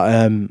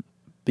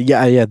 But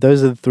yeah,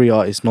 those are the 3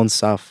 artists,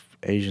 non-South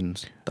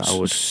Asians that I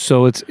would.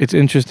 So it's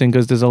interesting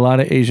because there's a lot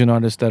of Asian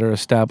artists that are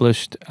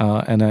established,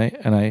 and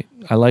I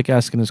like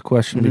asking this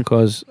question Mhm.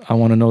 because I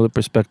want to know the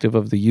perspective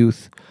of the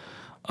youth.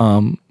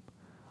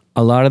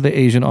 A lot of the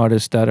Asian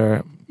artists that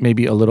are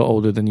maybe a little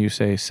older than you,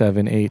 say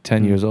 7, 8,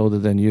 10 Mhm. years older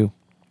than you,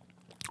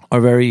 are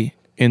very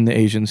in the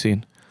Asian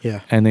scene,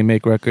 Yeah. and they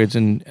make records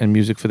and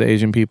music for the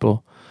Asian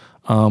people.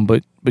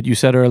 But you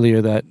said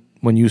earlier that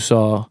when you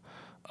saw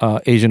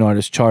Asian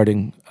artists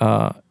charting,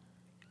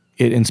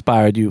 it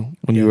inspired you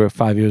when you Yeah. were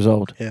 5 years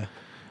old. Yeah.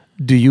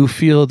 Do you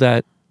feel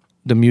that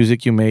the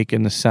music you make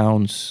and the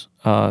sounds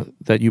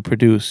that you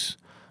produce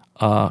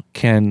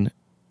can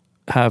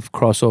have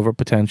crossover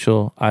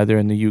potential either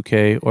in the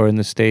UK or in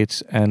the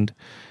States? And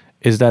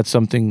is that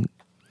something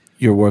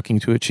you're working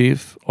to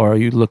achieve, or are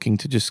you looking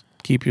to just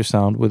keep your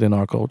sound within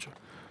our culture?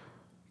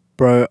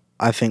 Bro,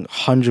 I think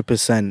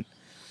 100%.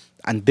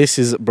 And this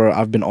is, bro,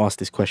 I've been asked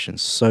this question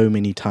so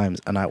many times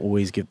and I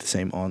always give the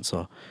same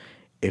answer.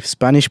 If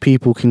Spanish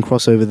people can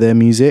cross over their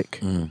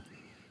music,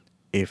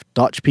 if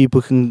Dutch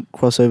people can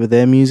cross over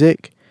their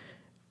music,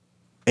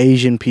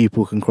 Asian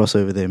people can cross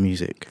over their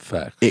music.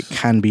 Facts. It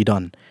can be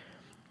done.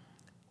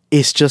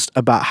 It's just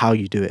about how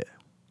you do it.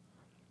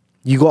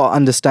 You got to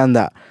understand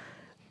that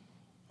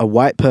a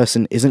white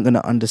person isn't going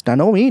to understand,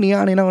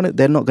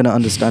 they're not going to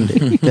understand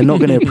it. They're not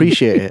going to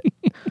appreciate it.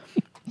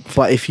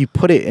 But if you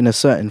put it in a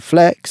certain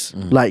flex,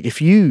 like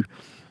if you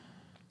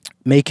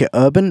make it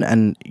urban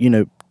and, you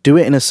know, do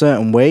it in a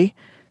certain way,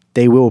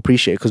 they will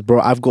appreciate it. Because,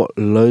 bro, I've got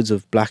loads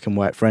of black and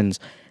white friends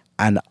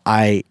and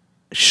I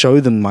show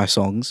them my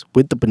songs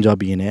with the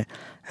Punjabi in it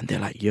and they're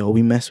like, yo,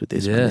 we mess with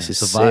this, man. This is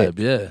it's a sick. vibe.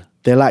 Yeah.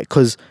 They're like,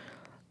 because,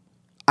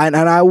 and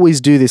I always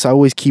do this, I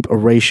always keep a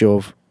ratio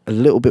of a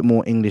little bit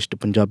more English to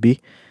Punjabi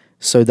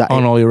so that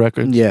On all your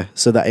records? yeah,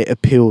 so that it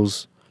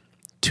appeals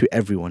to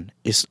everyone.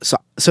 It's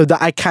so that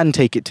I can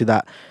take it to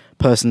that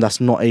person that's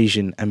not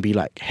Asian and be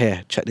like,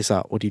 here, check this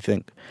out. What do you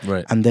think?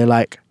 Right. And they're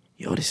like,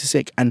 yo, this is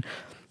sick. And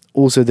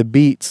also the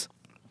beats,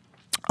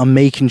 I'm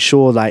making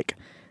sure like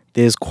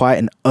there's quite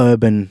an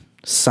urban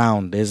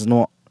sound. There's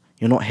not,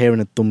 you're not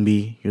hearing a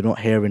tumbi, you're not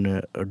hearing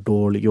a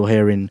door, you're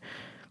hearing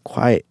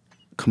quite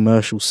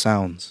commercial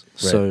sounds. Right.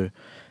 So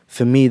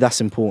for me, that's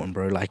important,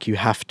 bro. Like you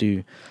have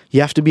to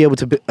be able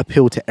to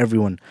appeal to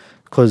everyone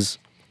because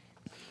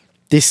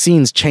this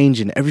scene's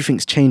changing.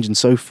 Everything's changing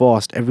so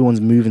fast. Everyone's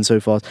moving so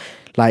fast.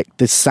 Like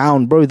the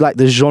sound, bro, like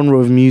the genre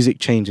of music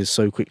changes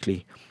so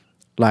quickly.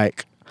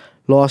 Like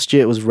last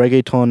year it was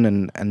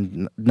reggaeton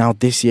and now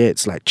this year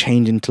it's like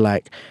changing to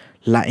like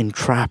Latin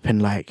trap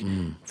and like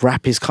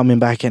rap is coming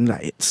back and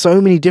like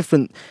so many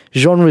different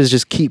genres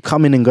just keep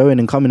coming and going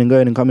and coming and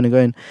going and coming and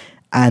going.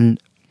 And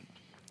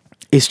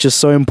it's just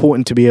so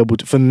important to be able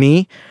to, for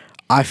me,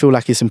 I feel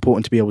like it's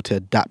important to be able to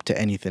adapt to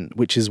anything,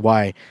 which is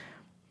why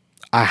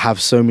I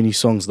have so many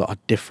songs that are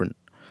different.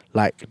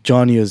 Like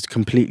Johnny is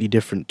completely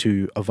different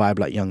to a vibe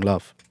like Young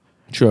Love,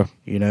 Sure.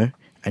 you know?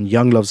 And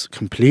Young Love's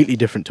completely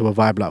different to a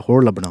vibe like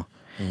Hor Labana.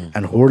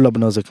 And Hor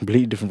Labana is a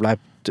completely different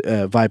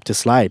vibe to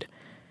Slide.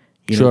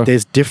 You know, Sure.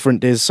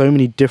 there's so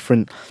many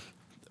different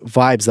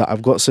vibes that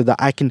I've got so that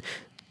I can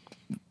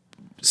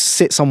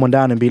sit someone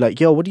down and be like,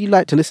 yo, what do you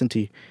like to listen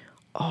to?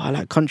 Oh, I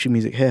like country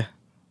music here.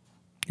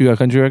 You got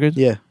country records?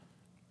 Yeah.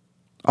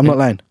 I'm not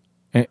lying.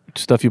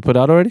 Stuff you put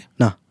out already?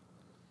 No.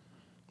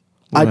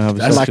 We're gonna have a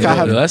That's session.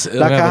 good. We're That's-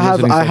 gonna have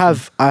a listening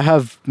session. I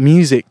have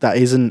music that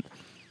isn't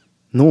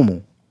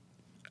normal.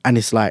 And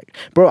it's like,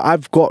 bro,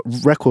 I've got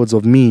records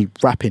of me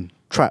rapping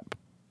trap,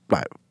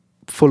 like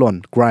full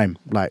on grime.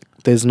 Like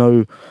there's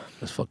no,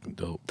 That's fucking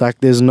dope. like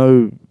there's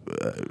no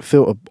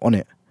filter on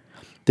it.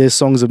 There's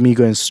songs of me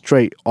going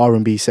straight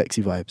R&B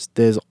sexy vibes.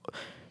 There's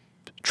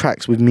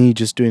tracks with me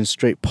just doing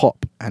straight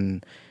pop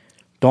and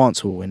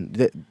dancehall,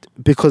 and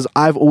because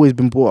I've always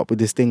been brought up with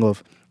this thing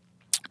of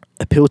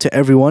appeal to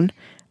everyone,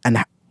 and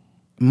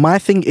my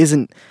thing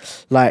isn't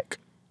like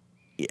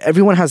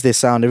everyone has their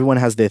sound, everyone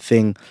has their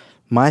thing.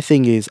 My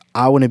thing is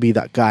I want to be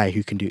that guy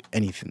who can do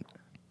anything,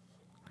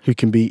 who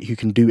can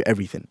do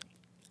everything,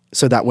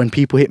 so that when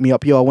people hit me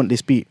up, yo, I want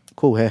this beat,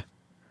 cool, here.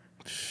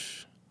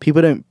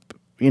 People don't,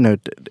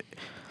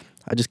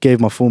 I just gave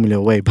my formula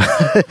away, but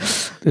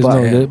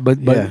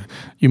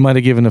you might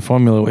have given the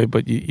formula away,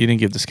 but you didn't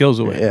give the skills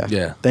away.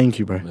 Yeah. Thank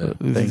you, bro. Yeah.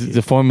 Thank you.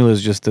 The formula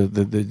is just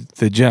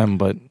the gem,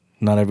 but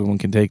not everyone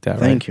can take that.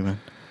 Thank you, man.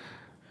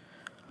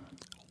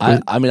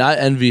 I mean, I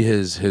envy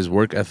his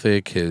work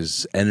ethic,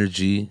 his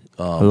energy.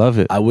 I love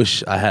it. I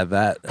wish I had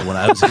that when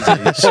I was his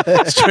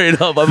age.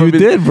 Straight up. You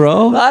did,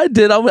 bro. I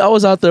did. I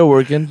was out there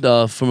working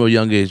from a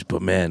young age,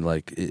 but man,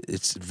 like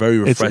it's very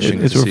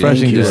refreshing. It's to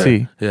refreshing see. to Yeah.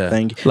 see. Yeah.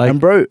 Thank you. Like- And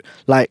bro,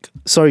 like,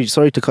 sorry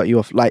to cut you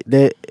off. Like,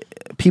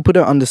 people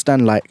don't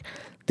understand. Like,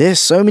 there's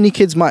so many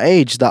kids my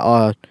age that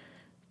are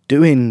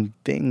doing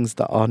things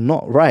that are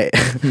not right.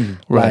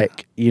 Right.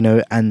 Like,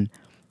 and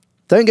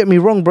don't get me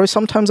wrong, bro.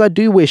 Sometimes I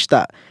do wish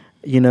that,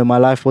 my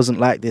life wasn't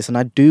like this, and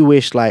I do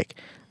wish like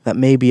that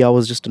maybe I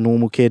was just a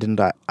normal kid and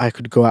that I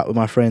could go out with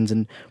my friends.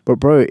 But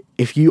bro,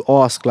 if you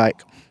ask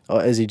like, oh,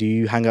 Ezzy, do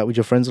you hang out with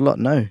your friends a lot?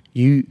 No,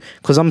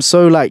 because I'm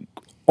so like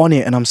on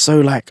it, and I'm so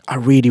like, I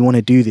really want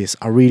to do this.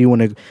 I really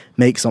want to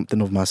make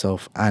something of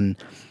myself. And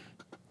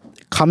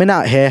coming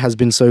out here has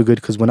been so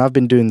good, because when I've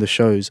been doing the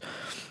shows,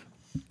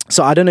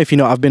 so I don't know if you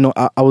know,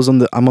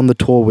 I'm on the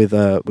tour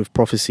with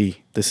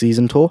Prophecy, the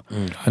season tour.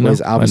 I know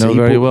So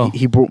very well.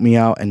 He brought me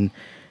out, and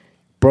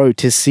bro,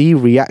 to see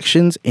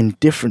reactions in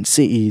different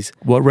cities,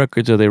 What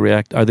records are they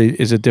react?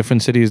 Is it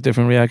different cities,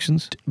 different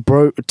reactions?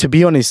 bro. To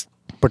be honest,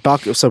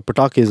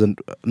 Prataki is a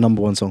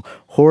number one song.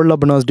 Horror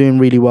Lebanon's doing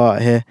really well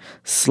out here.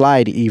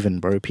 Slide even,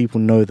 bro. People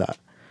know that,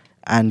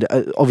 and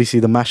obviously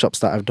the mashups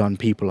that I've done,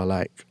 people are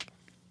like,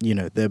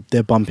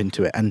 they're bumping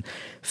to it. And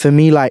for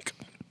me, like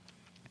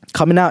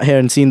coming out here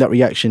and seeing that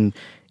reaction,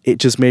 it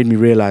just made me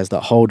realize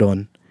that, hold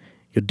on,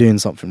 you're doing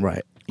something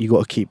right. You got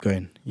to keep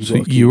going.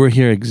 You were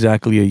here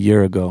exactly a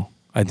year ago,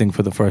 I think,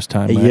 for the first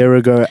time. a right? year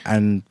ago,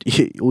 and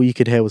all you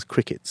could hear was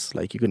crickets.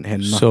 Like you couldn't hear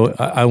nothing. So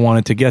I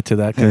wanted to get to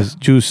that because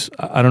Juice,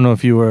 I don't know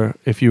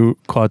if you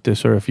caught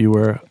this or if you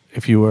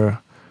were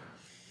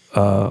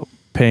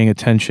paying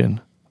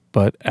attention,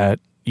 but at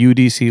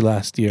UDC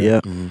last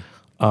year,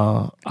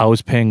 yeah, I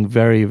was paying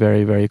very,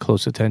 very, very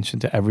close attention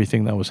to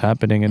everything that was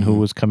happening and who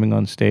was coming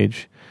on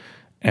stage,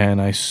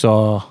 and I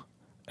saw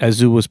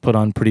Azu was put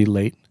on pretty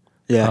late.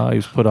 yeah, He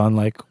was put on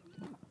like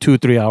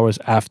 2-3 hours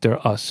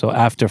after us, so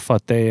after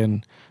Fateh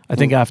and I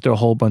think after a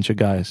whole bunch of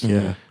guys.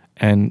 yeah,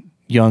 And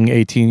young,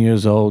 18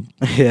 years old,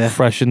 yeah.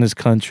 fresh in this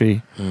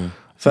country.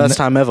 First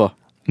time ever.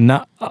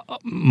 Not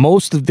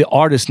most of the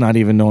artists not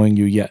even knowing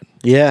you yet,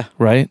 Yeah.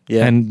 right?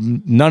 Yeah.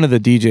 And none of the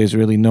DJs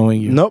really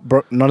knowing you. No,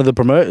 bro, none of the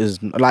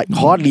promoters, like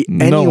hardly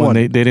anyone. No one.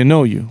 They didn't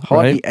know you,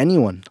 Hardly right?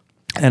 anyone.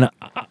 And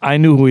I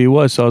knew who he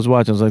was, so I was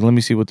watching. I was like, let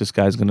me see what this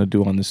guy's gonna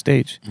do on the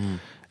stage.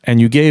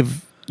 And you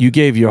gave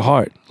your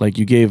heart, like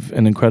you gave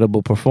an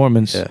incredible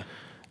performance. Yeah.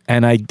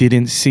 And I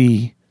didn't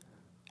see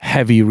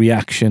heavy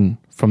reaction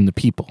from the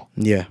people.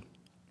 Yeah.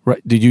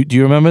 Right? Do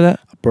you remember that?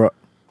 Bro,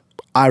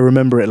 I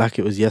remember it like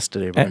it was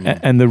yesterday, bro.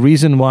 And the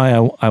reason why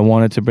I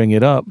wanted to bring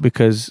it up,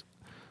 because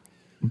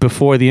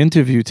before the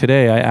interview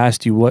today, I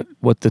asked you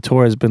what the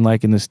tour has been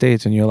like in the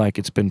States, and you're like,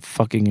 it's been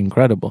fucking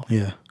incredible.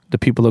 Yeah. The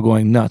people are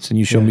going nuts, and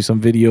you showed Yeah. me some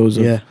videos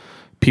of Yeah.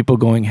 people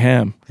going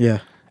ham. Yeah.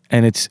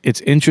 And it's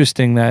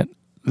interesting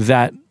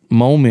that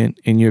moment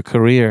in your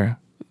career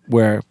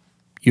where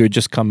you're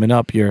just coming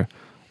up, you're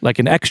like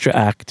an extra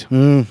act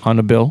on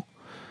a bill,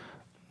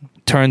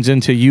 turns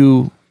into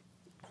you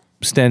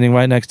standing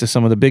right next to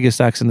some of the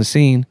biggest acts in the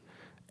scene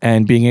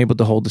and being able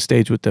to hold the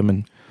stage with them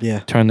and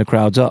Yeah. turn the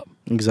crowds up.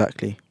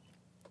 Exactly.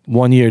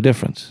 1 year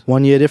difference.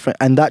 1 year different.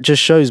 And that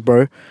just shows,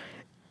 bro,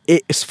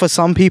 it's for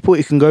some people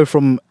it can go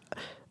from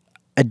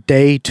a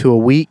day to a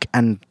week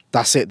and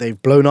that's it.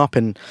 They've blown up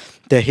and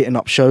they're hitting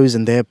up shows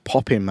and they're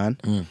popping, man.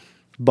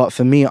 But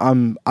for me,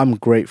 I'm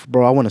grateful,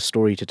 bro. I want a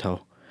story to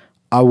tell.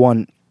 I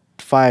want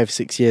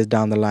 5-6 years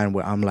down the line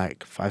where I'm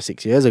like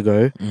 5-6 years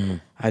ago,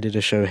 I did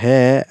a show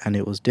here and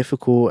it was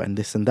difficult and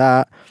this and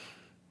that.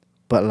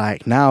 But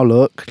like now,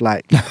 look,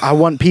 like I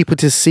want people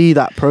to see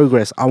that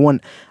progress. I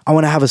want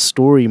to have a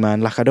story,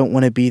 man. Like I don't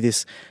want to be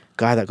this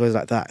guy that goes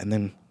like that and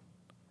then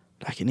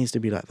like it needs to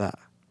be like that,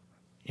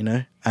 you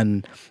know?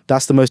 And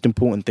that's the most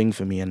important thing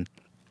for me. And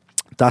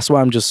that's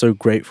why I'm just so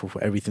grateful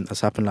for everything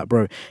that's happened. Like,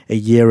 bro, a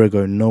year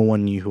ago, no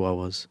one knew who I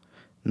was.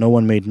 No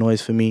one made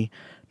noise for me.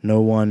 No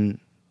one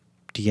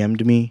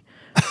DM'd me.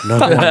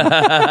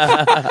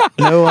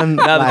 No one.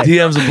 Now like, the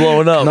DMs are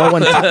blowing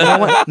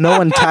up. no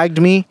one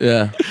tagged me.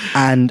 Yeah.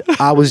 And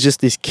I was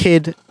just this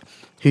kid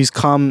who's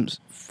come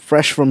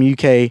fresh from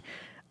UK,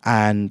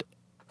 and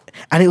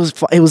it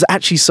was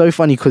actually so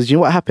funny because you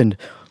know what happened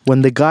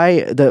when the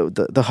guy,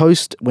 the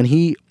host, when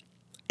he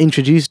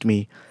introduced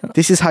me.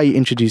 This is how he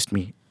introduced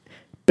me.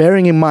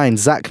 Bearing in mind,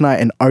 Zach Knight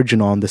and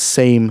Arjun are on the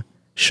same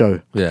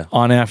show. Yeah.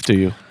 On after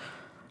you,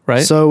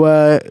 right?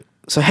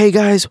 So hey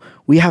guys,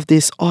 we have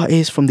this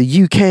artist from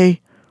the UK,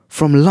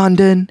 from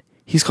London.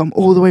 He's come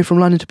all the way from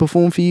London to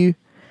perform for you.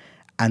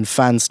 And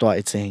fans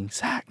started saying,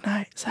 Zach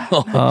Knight, Zach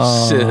Knight.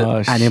 Oh,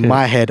 shit. And in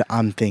my head,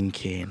 I'm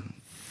thinking,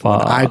 when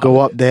Fuck. I go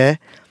up there,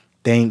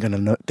 they ain't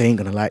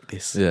gonna like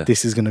this. Yeah.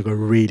 This is gonna go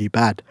really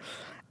bad.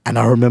 And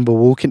I remember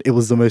walking. It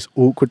was the most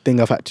awkward thing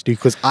I've had to do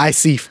because I've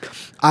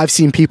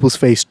seen people's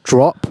face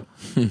drop,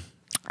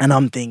 and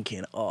I'm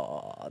thinking,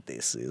 oh,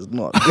 this is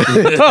not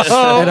good.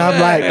 And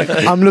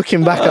I'm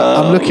looking back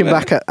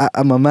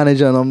at my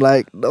manager, and I'm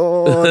like,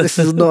 oh, this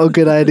is not a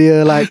good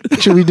idea. Like,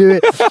 should we do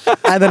it?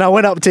 And then I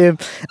went up to him,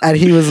 and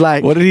he was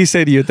like, What did he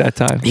say to you at that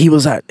time? he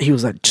was like,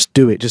 just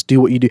do it, just do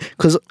what you do.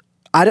 Because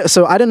I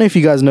don't know if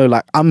you guys know,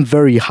 like, I'm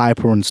very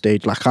hyper on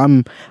stage. Like,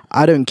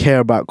 I don't care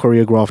about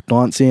choreographed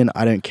dancing.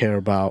 I don't care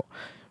about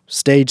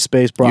stage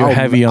space, bro. You're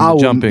heavy on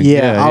the jumping.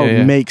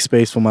 I'll make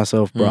space for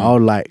myself, bro. I'll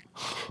like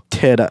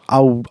tear that.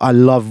 I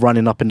love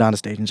running up and down the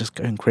stage and just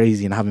going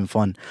crazy and having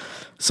fun.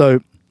 So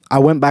I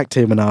went back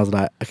to him and I was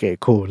like, okay,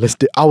 cool, let's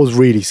do. I was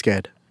really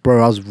scared,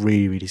 bro. I was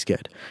really, really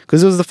scared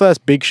because it was the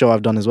first big show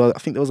I've done as well. I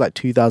think there was like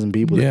 2,000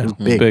 people. Yeah, it was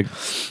big. big.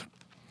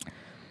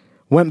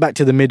 Went back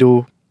to the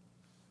middle.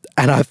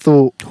 And I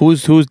thought, Who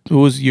was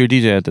your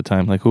DJ at the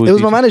time? Like, who was it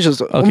was DJ? my manager.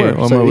 So Okay,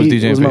 Omar so was he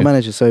DJing was for my you.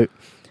 manager. So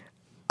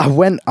I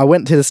went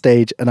to the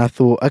stage and I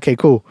thought, okay,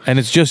 cool. And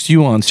it's just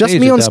you on stage. Just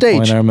me at on that stage.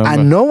 point, I remember.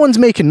 And no one's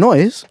making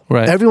noise.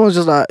 Right. Everyone's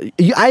just like,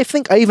 I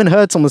think I even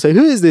heard someone say,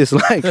 who is this?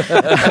 Like,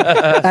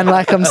 and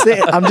like I'm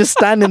just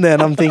standing there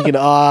and I'm thinking,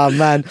 oh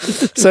man.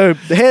 So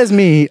here's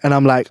me and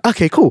I'm like,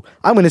 okay, cool.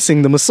 I'm going to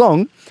sing them a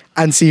song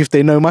and see if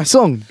they know my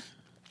song.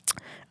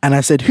 And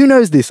I said, who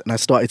knows this? And I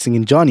started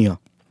singing Jania.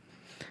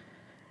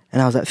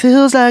 And I was like,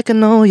 feels like I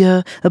know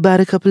ya about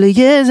a couple of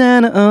years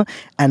and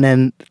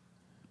then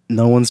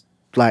no one's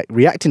like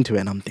reacting to it,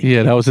 and I'm thinking,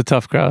 Yeah, that was a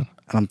tough crowd.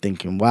 and I'm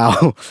thinking,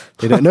 wow,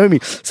 they don't know me.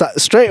 So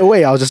straight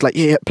away, I was just like,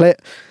 yeah, play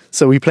it.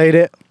 So we played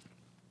it.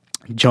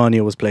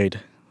 Jania was played.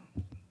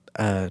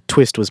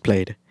 Twist was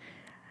played.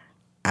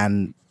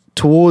 And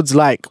towards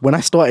like when I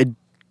started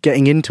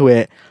getting into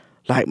it,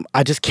 like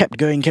I just kept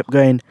going.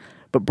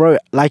 But bro,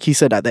 like you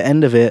said, at the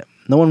end of it,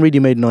 no one really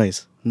made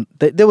noise.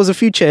 There was a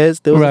few chairs.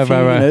 There was a few,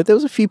 Right. you know, there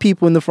was a few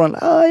people in the front.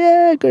 Like, oh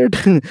yeah, good.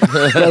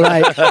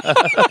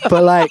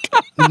 but like,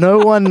 no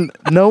one.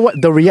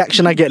 The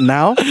reaction I get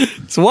now,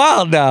 It's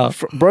wild now.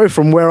 bro,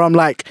 from where I'm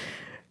like,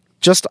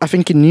 I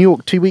think in New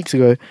York 2 weeks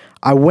ago,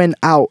 I went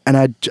out and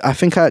I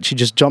think I actually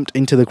just jumped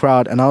into the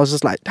crowd and I was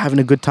just like having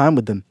a good time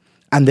with them.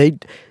 And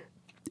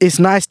it's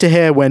nice to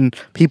hear when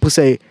people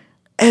say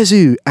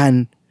Ezu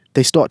and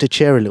they start to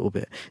cheer a little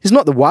bit. It's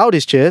not the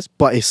wildest cheers,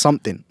 but it's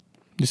something.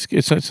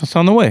 It's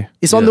on the way.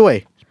 It's on the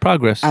way. It's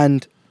progress.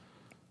 And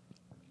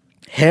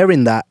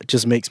hearing that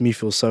just makes me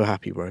feel so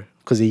happy, bro.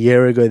 Because a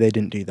year ago they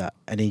didn't do that.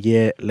 And a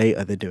year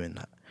later they're doing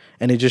that.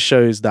 And it just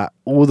shows that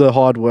all the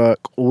hard work,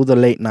 all the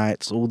late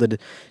nights, all the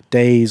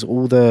days,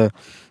 all the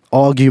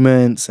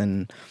arguments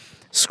and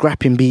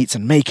scrapping beats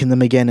and making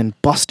them again and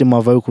busting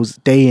my vocals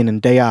day in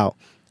and day out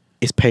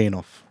is paying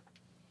off.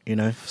 You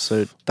know?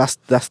 So that's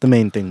the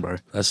main thing, bro.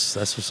 That's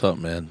what's up,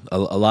 man. A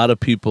lot of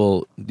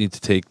people need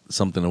to take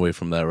something away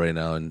from that right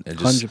now and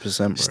just 100%,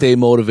 bro. stay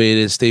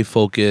motivated, stay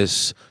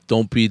focused.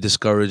 Don't be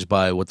discouraged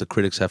by what the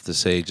critics have to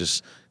say.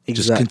 Just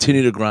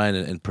continue to grind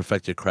and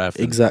perfect your craft.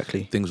 And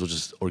Exactly. things will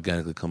just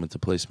organically come into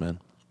place, man.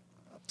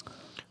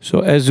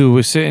 So Ezu,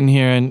 we're sitting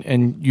here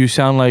and you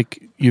sound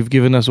like you've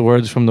given us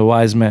words from the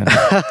wise man.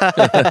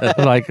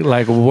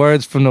 like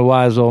words from the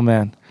wise old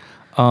man.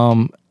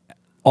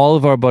 All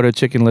of our butter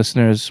chicken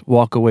listeners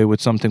walk away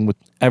with something with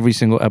every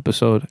single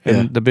episode. And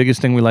Yeah. the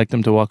biggest thing we like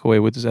them to walk away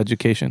with is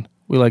education.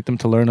 We like them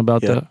to learn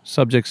about the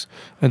subjects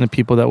and the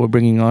people that we're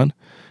bringing on.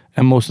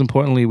 And most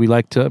importantly, we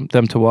like them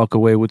to walk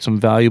away with some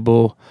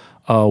valuable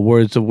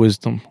words of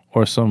wisdom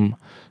or some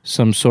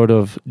sort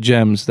of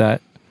gems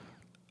that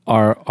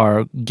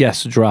our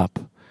guests drop.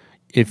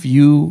 If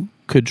you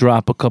could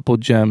drop a couple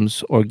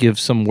gems or give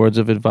some words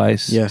of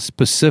advice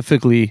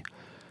specifically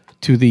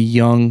to the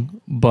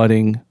young,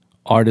 budding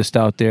artists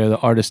out there, the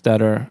artists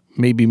that are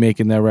maybe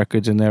making their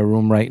records in their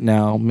room right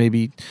now,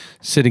 maybe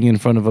sitting in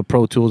front of a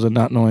Pro Tools and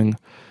not knowing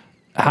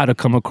how to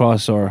come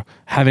across, or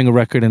having a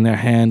record in their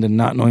hand and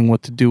not knowing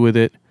what to do with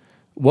it,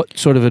 what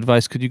sort of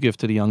advice could you give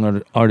to the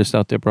young artists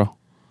out there, bro?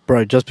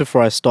 Bro, just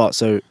before I start,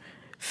 so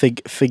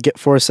forget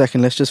for a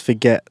second, let's just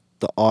forget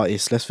the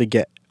artist, let's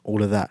forget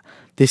all of that.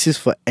 This is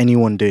for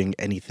anyone doing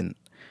anything.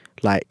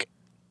 Like,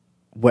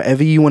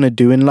 whatever you want to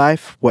do in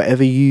life,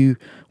 whatever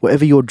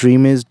your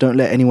dream is, don't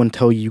let anyone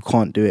tell you you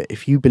can't do it.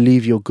 If you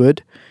believe you're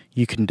good,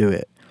 you can do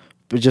it.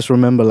 But just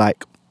remember,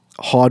 like,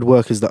 hard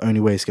work is the only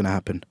way it's going to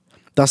happen.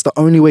 That's the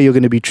only way you're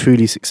going to be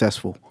truly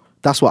successful.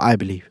 That's what I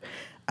believe.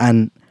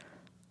 And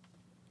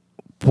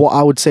what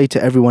I would say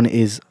to everyone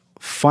is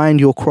find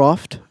your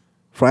craft,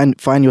 find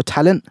your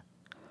talent,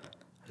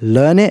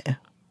 learn it,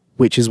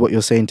 which is what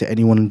you're saying to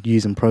anyone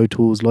using Pro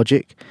Tools,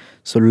 Logic.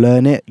 So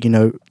learn it. You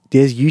know,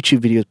 there's YouTube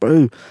videos,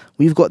 bro.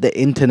 We've got the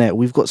internet.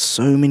 We've got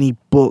so many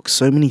books,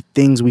 so many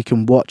things we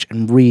can watch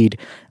and read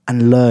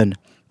and learn.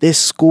 There's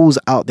schools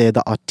out there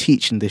that are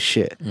teaching this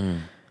shit.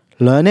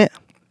 Learn it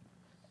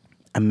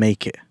and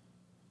make it.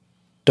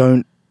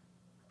 Don't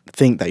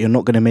think that you're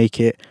not going to make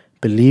it.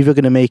 Believe you're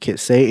going to make it.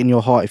 Say it in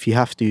your heart if you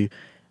have to,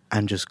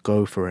 and just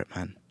go for it,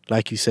 man.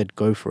 Like you said,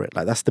 go for it.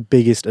 Like, that's the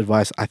biggest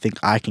advice I think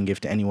I can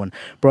give to anyone.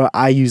 Bro,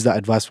 I use that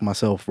advice for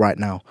myself right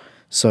now.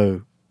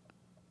 So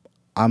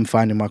I'm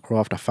finding my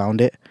craft. I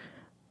found it.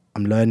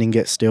 I'm learning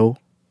it still.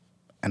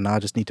 And now I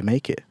just need to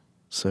make it.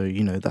 So,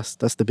 you know, that's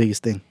the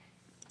biggest thing.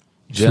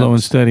 Slow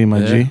and steady,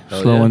 my G.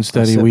 Hell Slow yeah. and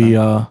steady. That's it, We,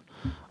 man.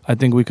 I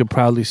think we could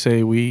proudly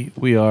say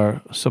we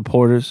are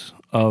supporters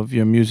of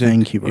your music,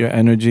 Thank you, bro. your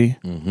energy.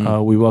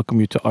 Mhm. We welcome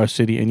you to our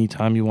city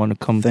anytime you want to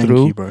come Thank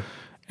through. you, bro.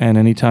 And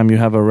anytime you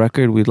have a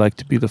record, we'd like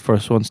to be the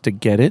first ones to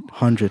get it.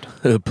 100.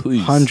 Please.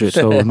 100.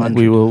 So 100.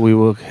 we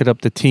will hit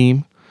up the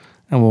team,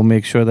 and we'll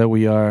make sure that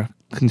we are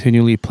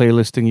continually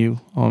playlisting you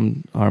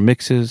on our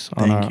mixes,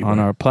 Thank you, on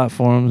bro. our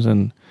platforms,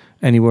 and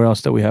anywhere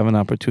else that we have an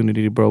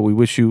opportunity, bro. We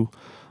wish you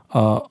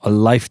a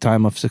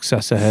lifetime of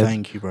success ahead.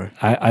 Thank you, bro.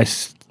 I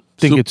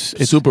think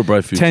it's super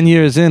bright future. 10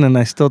 years in, and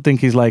I still think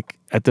he's like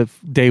at the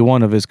day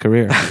one of his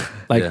career.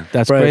 Like Yeah.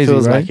 that's Bro, crazy, it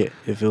feels right? like it.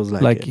 It feels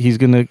like it.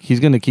 He's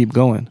gonna keep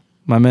going.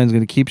 My man's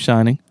gonna keep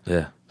shining,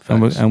 Yeah.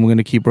 and Facts. we're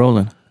gonna keep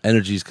rolling.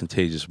 Energy is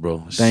contagious, bro.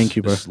 It's- Thank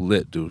you, bro. It's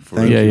lit, dude. For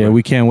Thank real. Yeah, you, yeah. bro.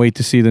 We can't wait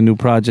to see the new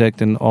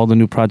project and all the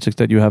new projects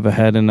that you have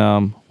ahead.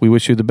 And we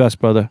wish you the best,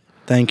 brother.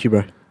 Thank you,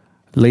 bro.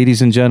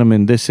 Ladies and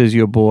gentlemen, this is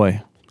your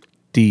boy,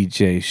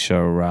 DJ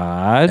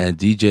Sharad, And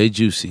DJ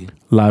Juicy.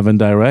 live and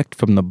direct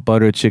from the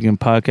Butter Chicken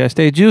Podcast.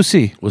 Hey,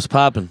 Juicy. What's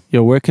poppin'?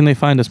 Yo, where can they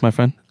find us, my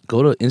friend?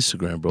 Go to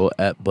Instagram, bro,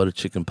 at Butter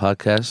Chicken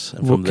Podcast.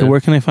 And from there, Where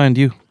can they find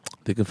you?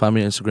 they can find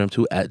me on Instagram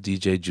too, at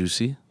DJ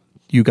Juicy.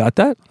 You got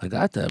that? I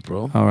got that,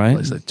 bro. All right.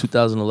 It's like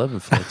 2011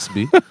 flex,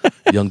 B.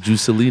 Young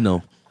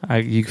Juicilino.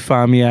 You can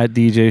find me at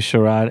DJ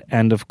Sharad.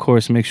 And of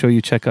course, make sure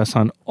you check us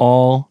on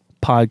all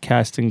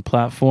podcasting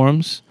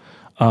platforms.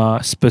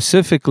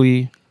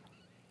 Specifically,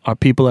 our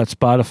people at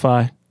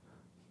Spotify,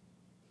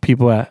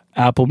 people at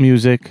Apple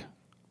Music,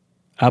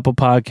 Apple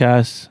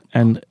Podcasts,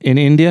 and in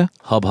India,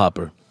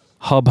 Hubhopper.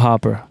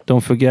 Hubhopper.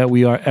 Don't forget,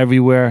 we are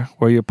everywhere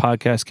where your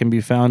podcast can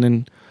be found.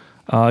 And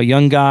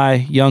young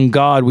guy, young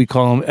God, we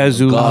call him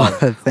Ezu.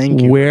 God.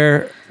 Thank you.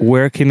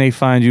 Where can they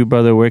find you,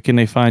 brother? Where can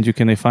they find you?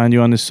 Can they find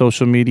you on this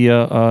social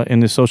media, in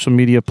the social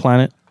media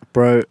planet?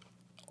 Bro,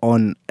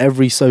 on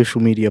every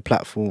social media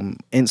platform,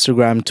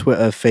 Instagram,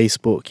 Twitter,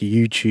 Facebook,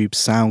 YouTube,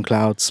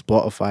 SoundCloud,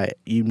 Spotify,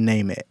 you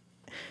name it.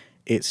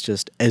 It's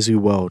just Ezu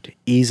World.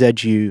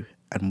 EZU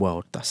and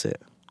World. That's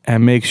it.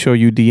 And make sure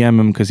you DM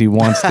him because he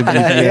wants to be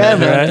DM'd, Yeah,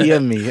 man. right?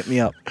 DM me. Hit me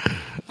up.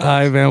 All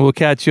right, man. We'll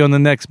catch you on the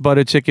next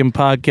Butter Chicken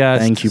Podcast.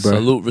 Thank you, bro.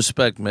 Salute,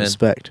 respect, man.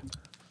 Respect. Peace,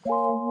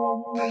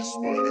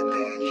 money,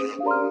 ganja. Peace,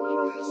 money,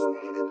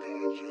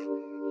 ganja.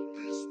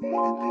 Peace,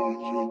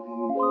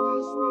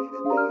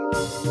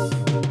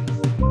 money, ganja.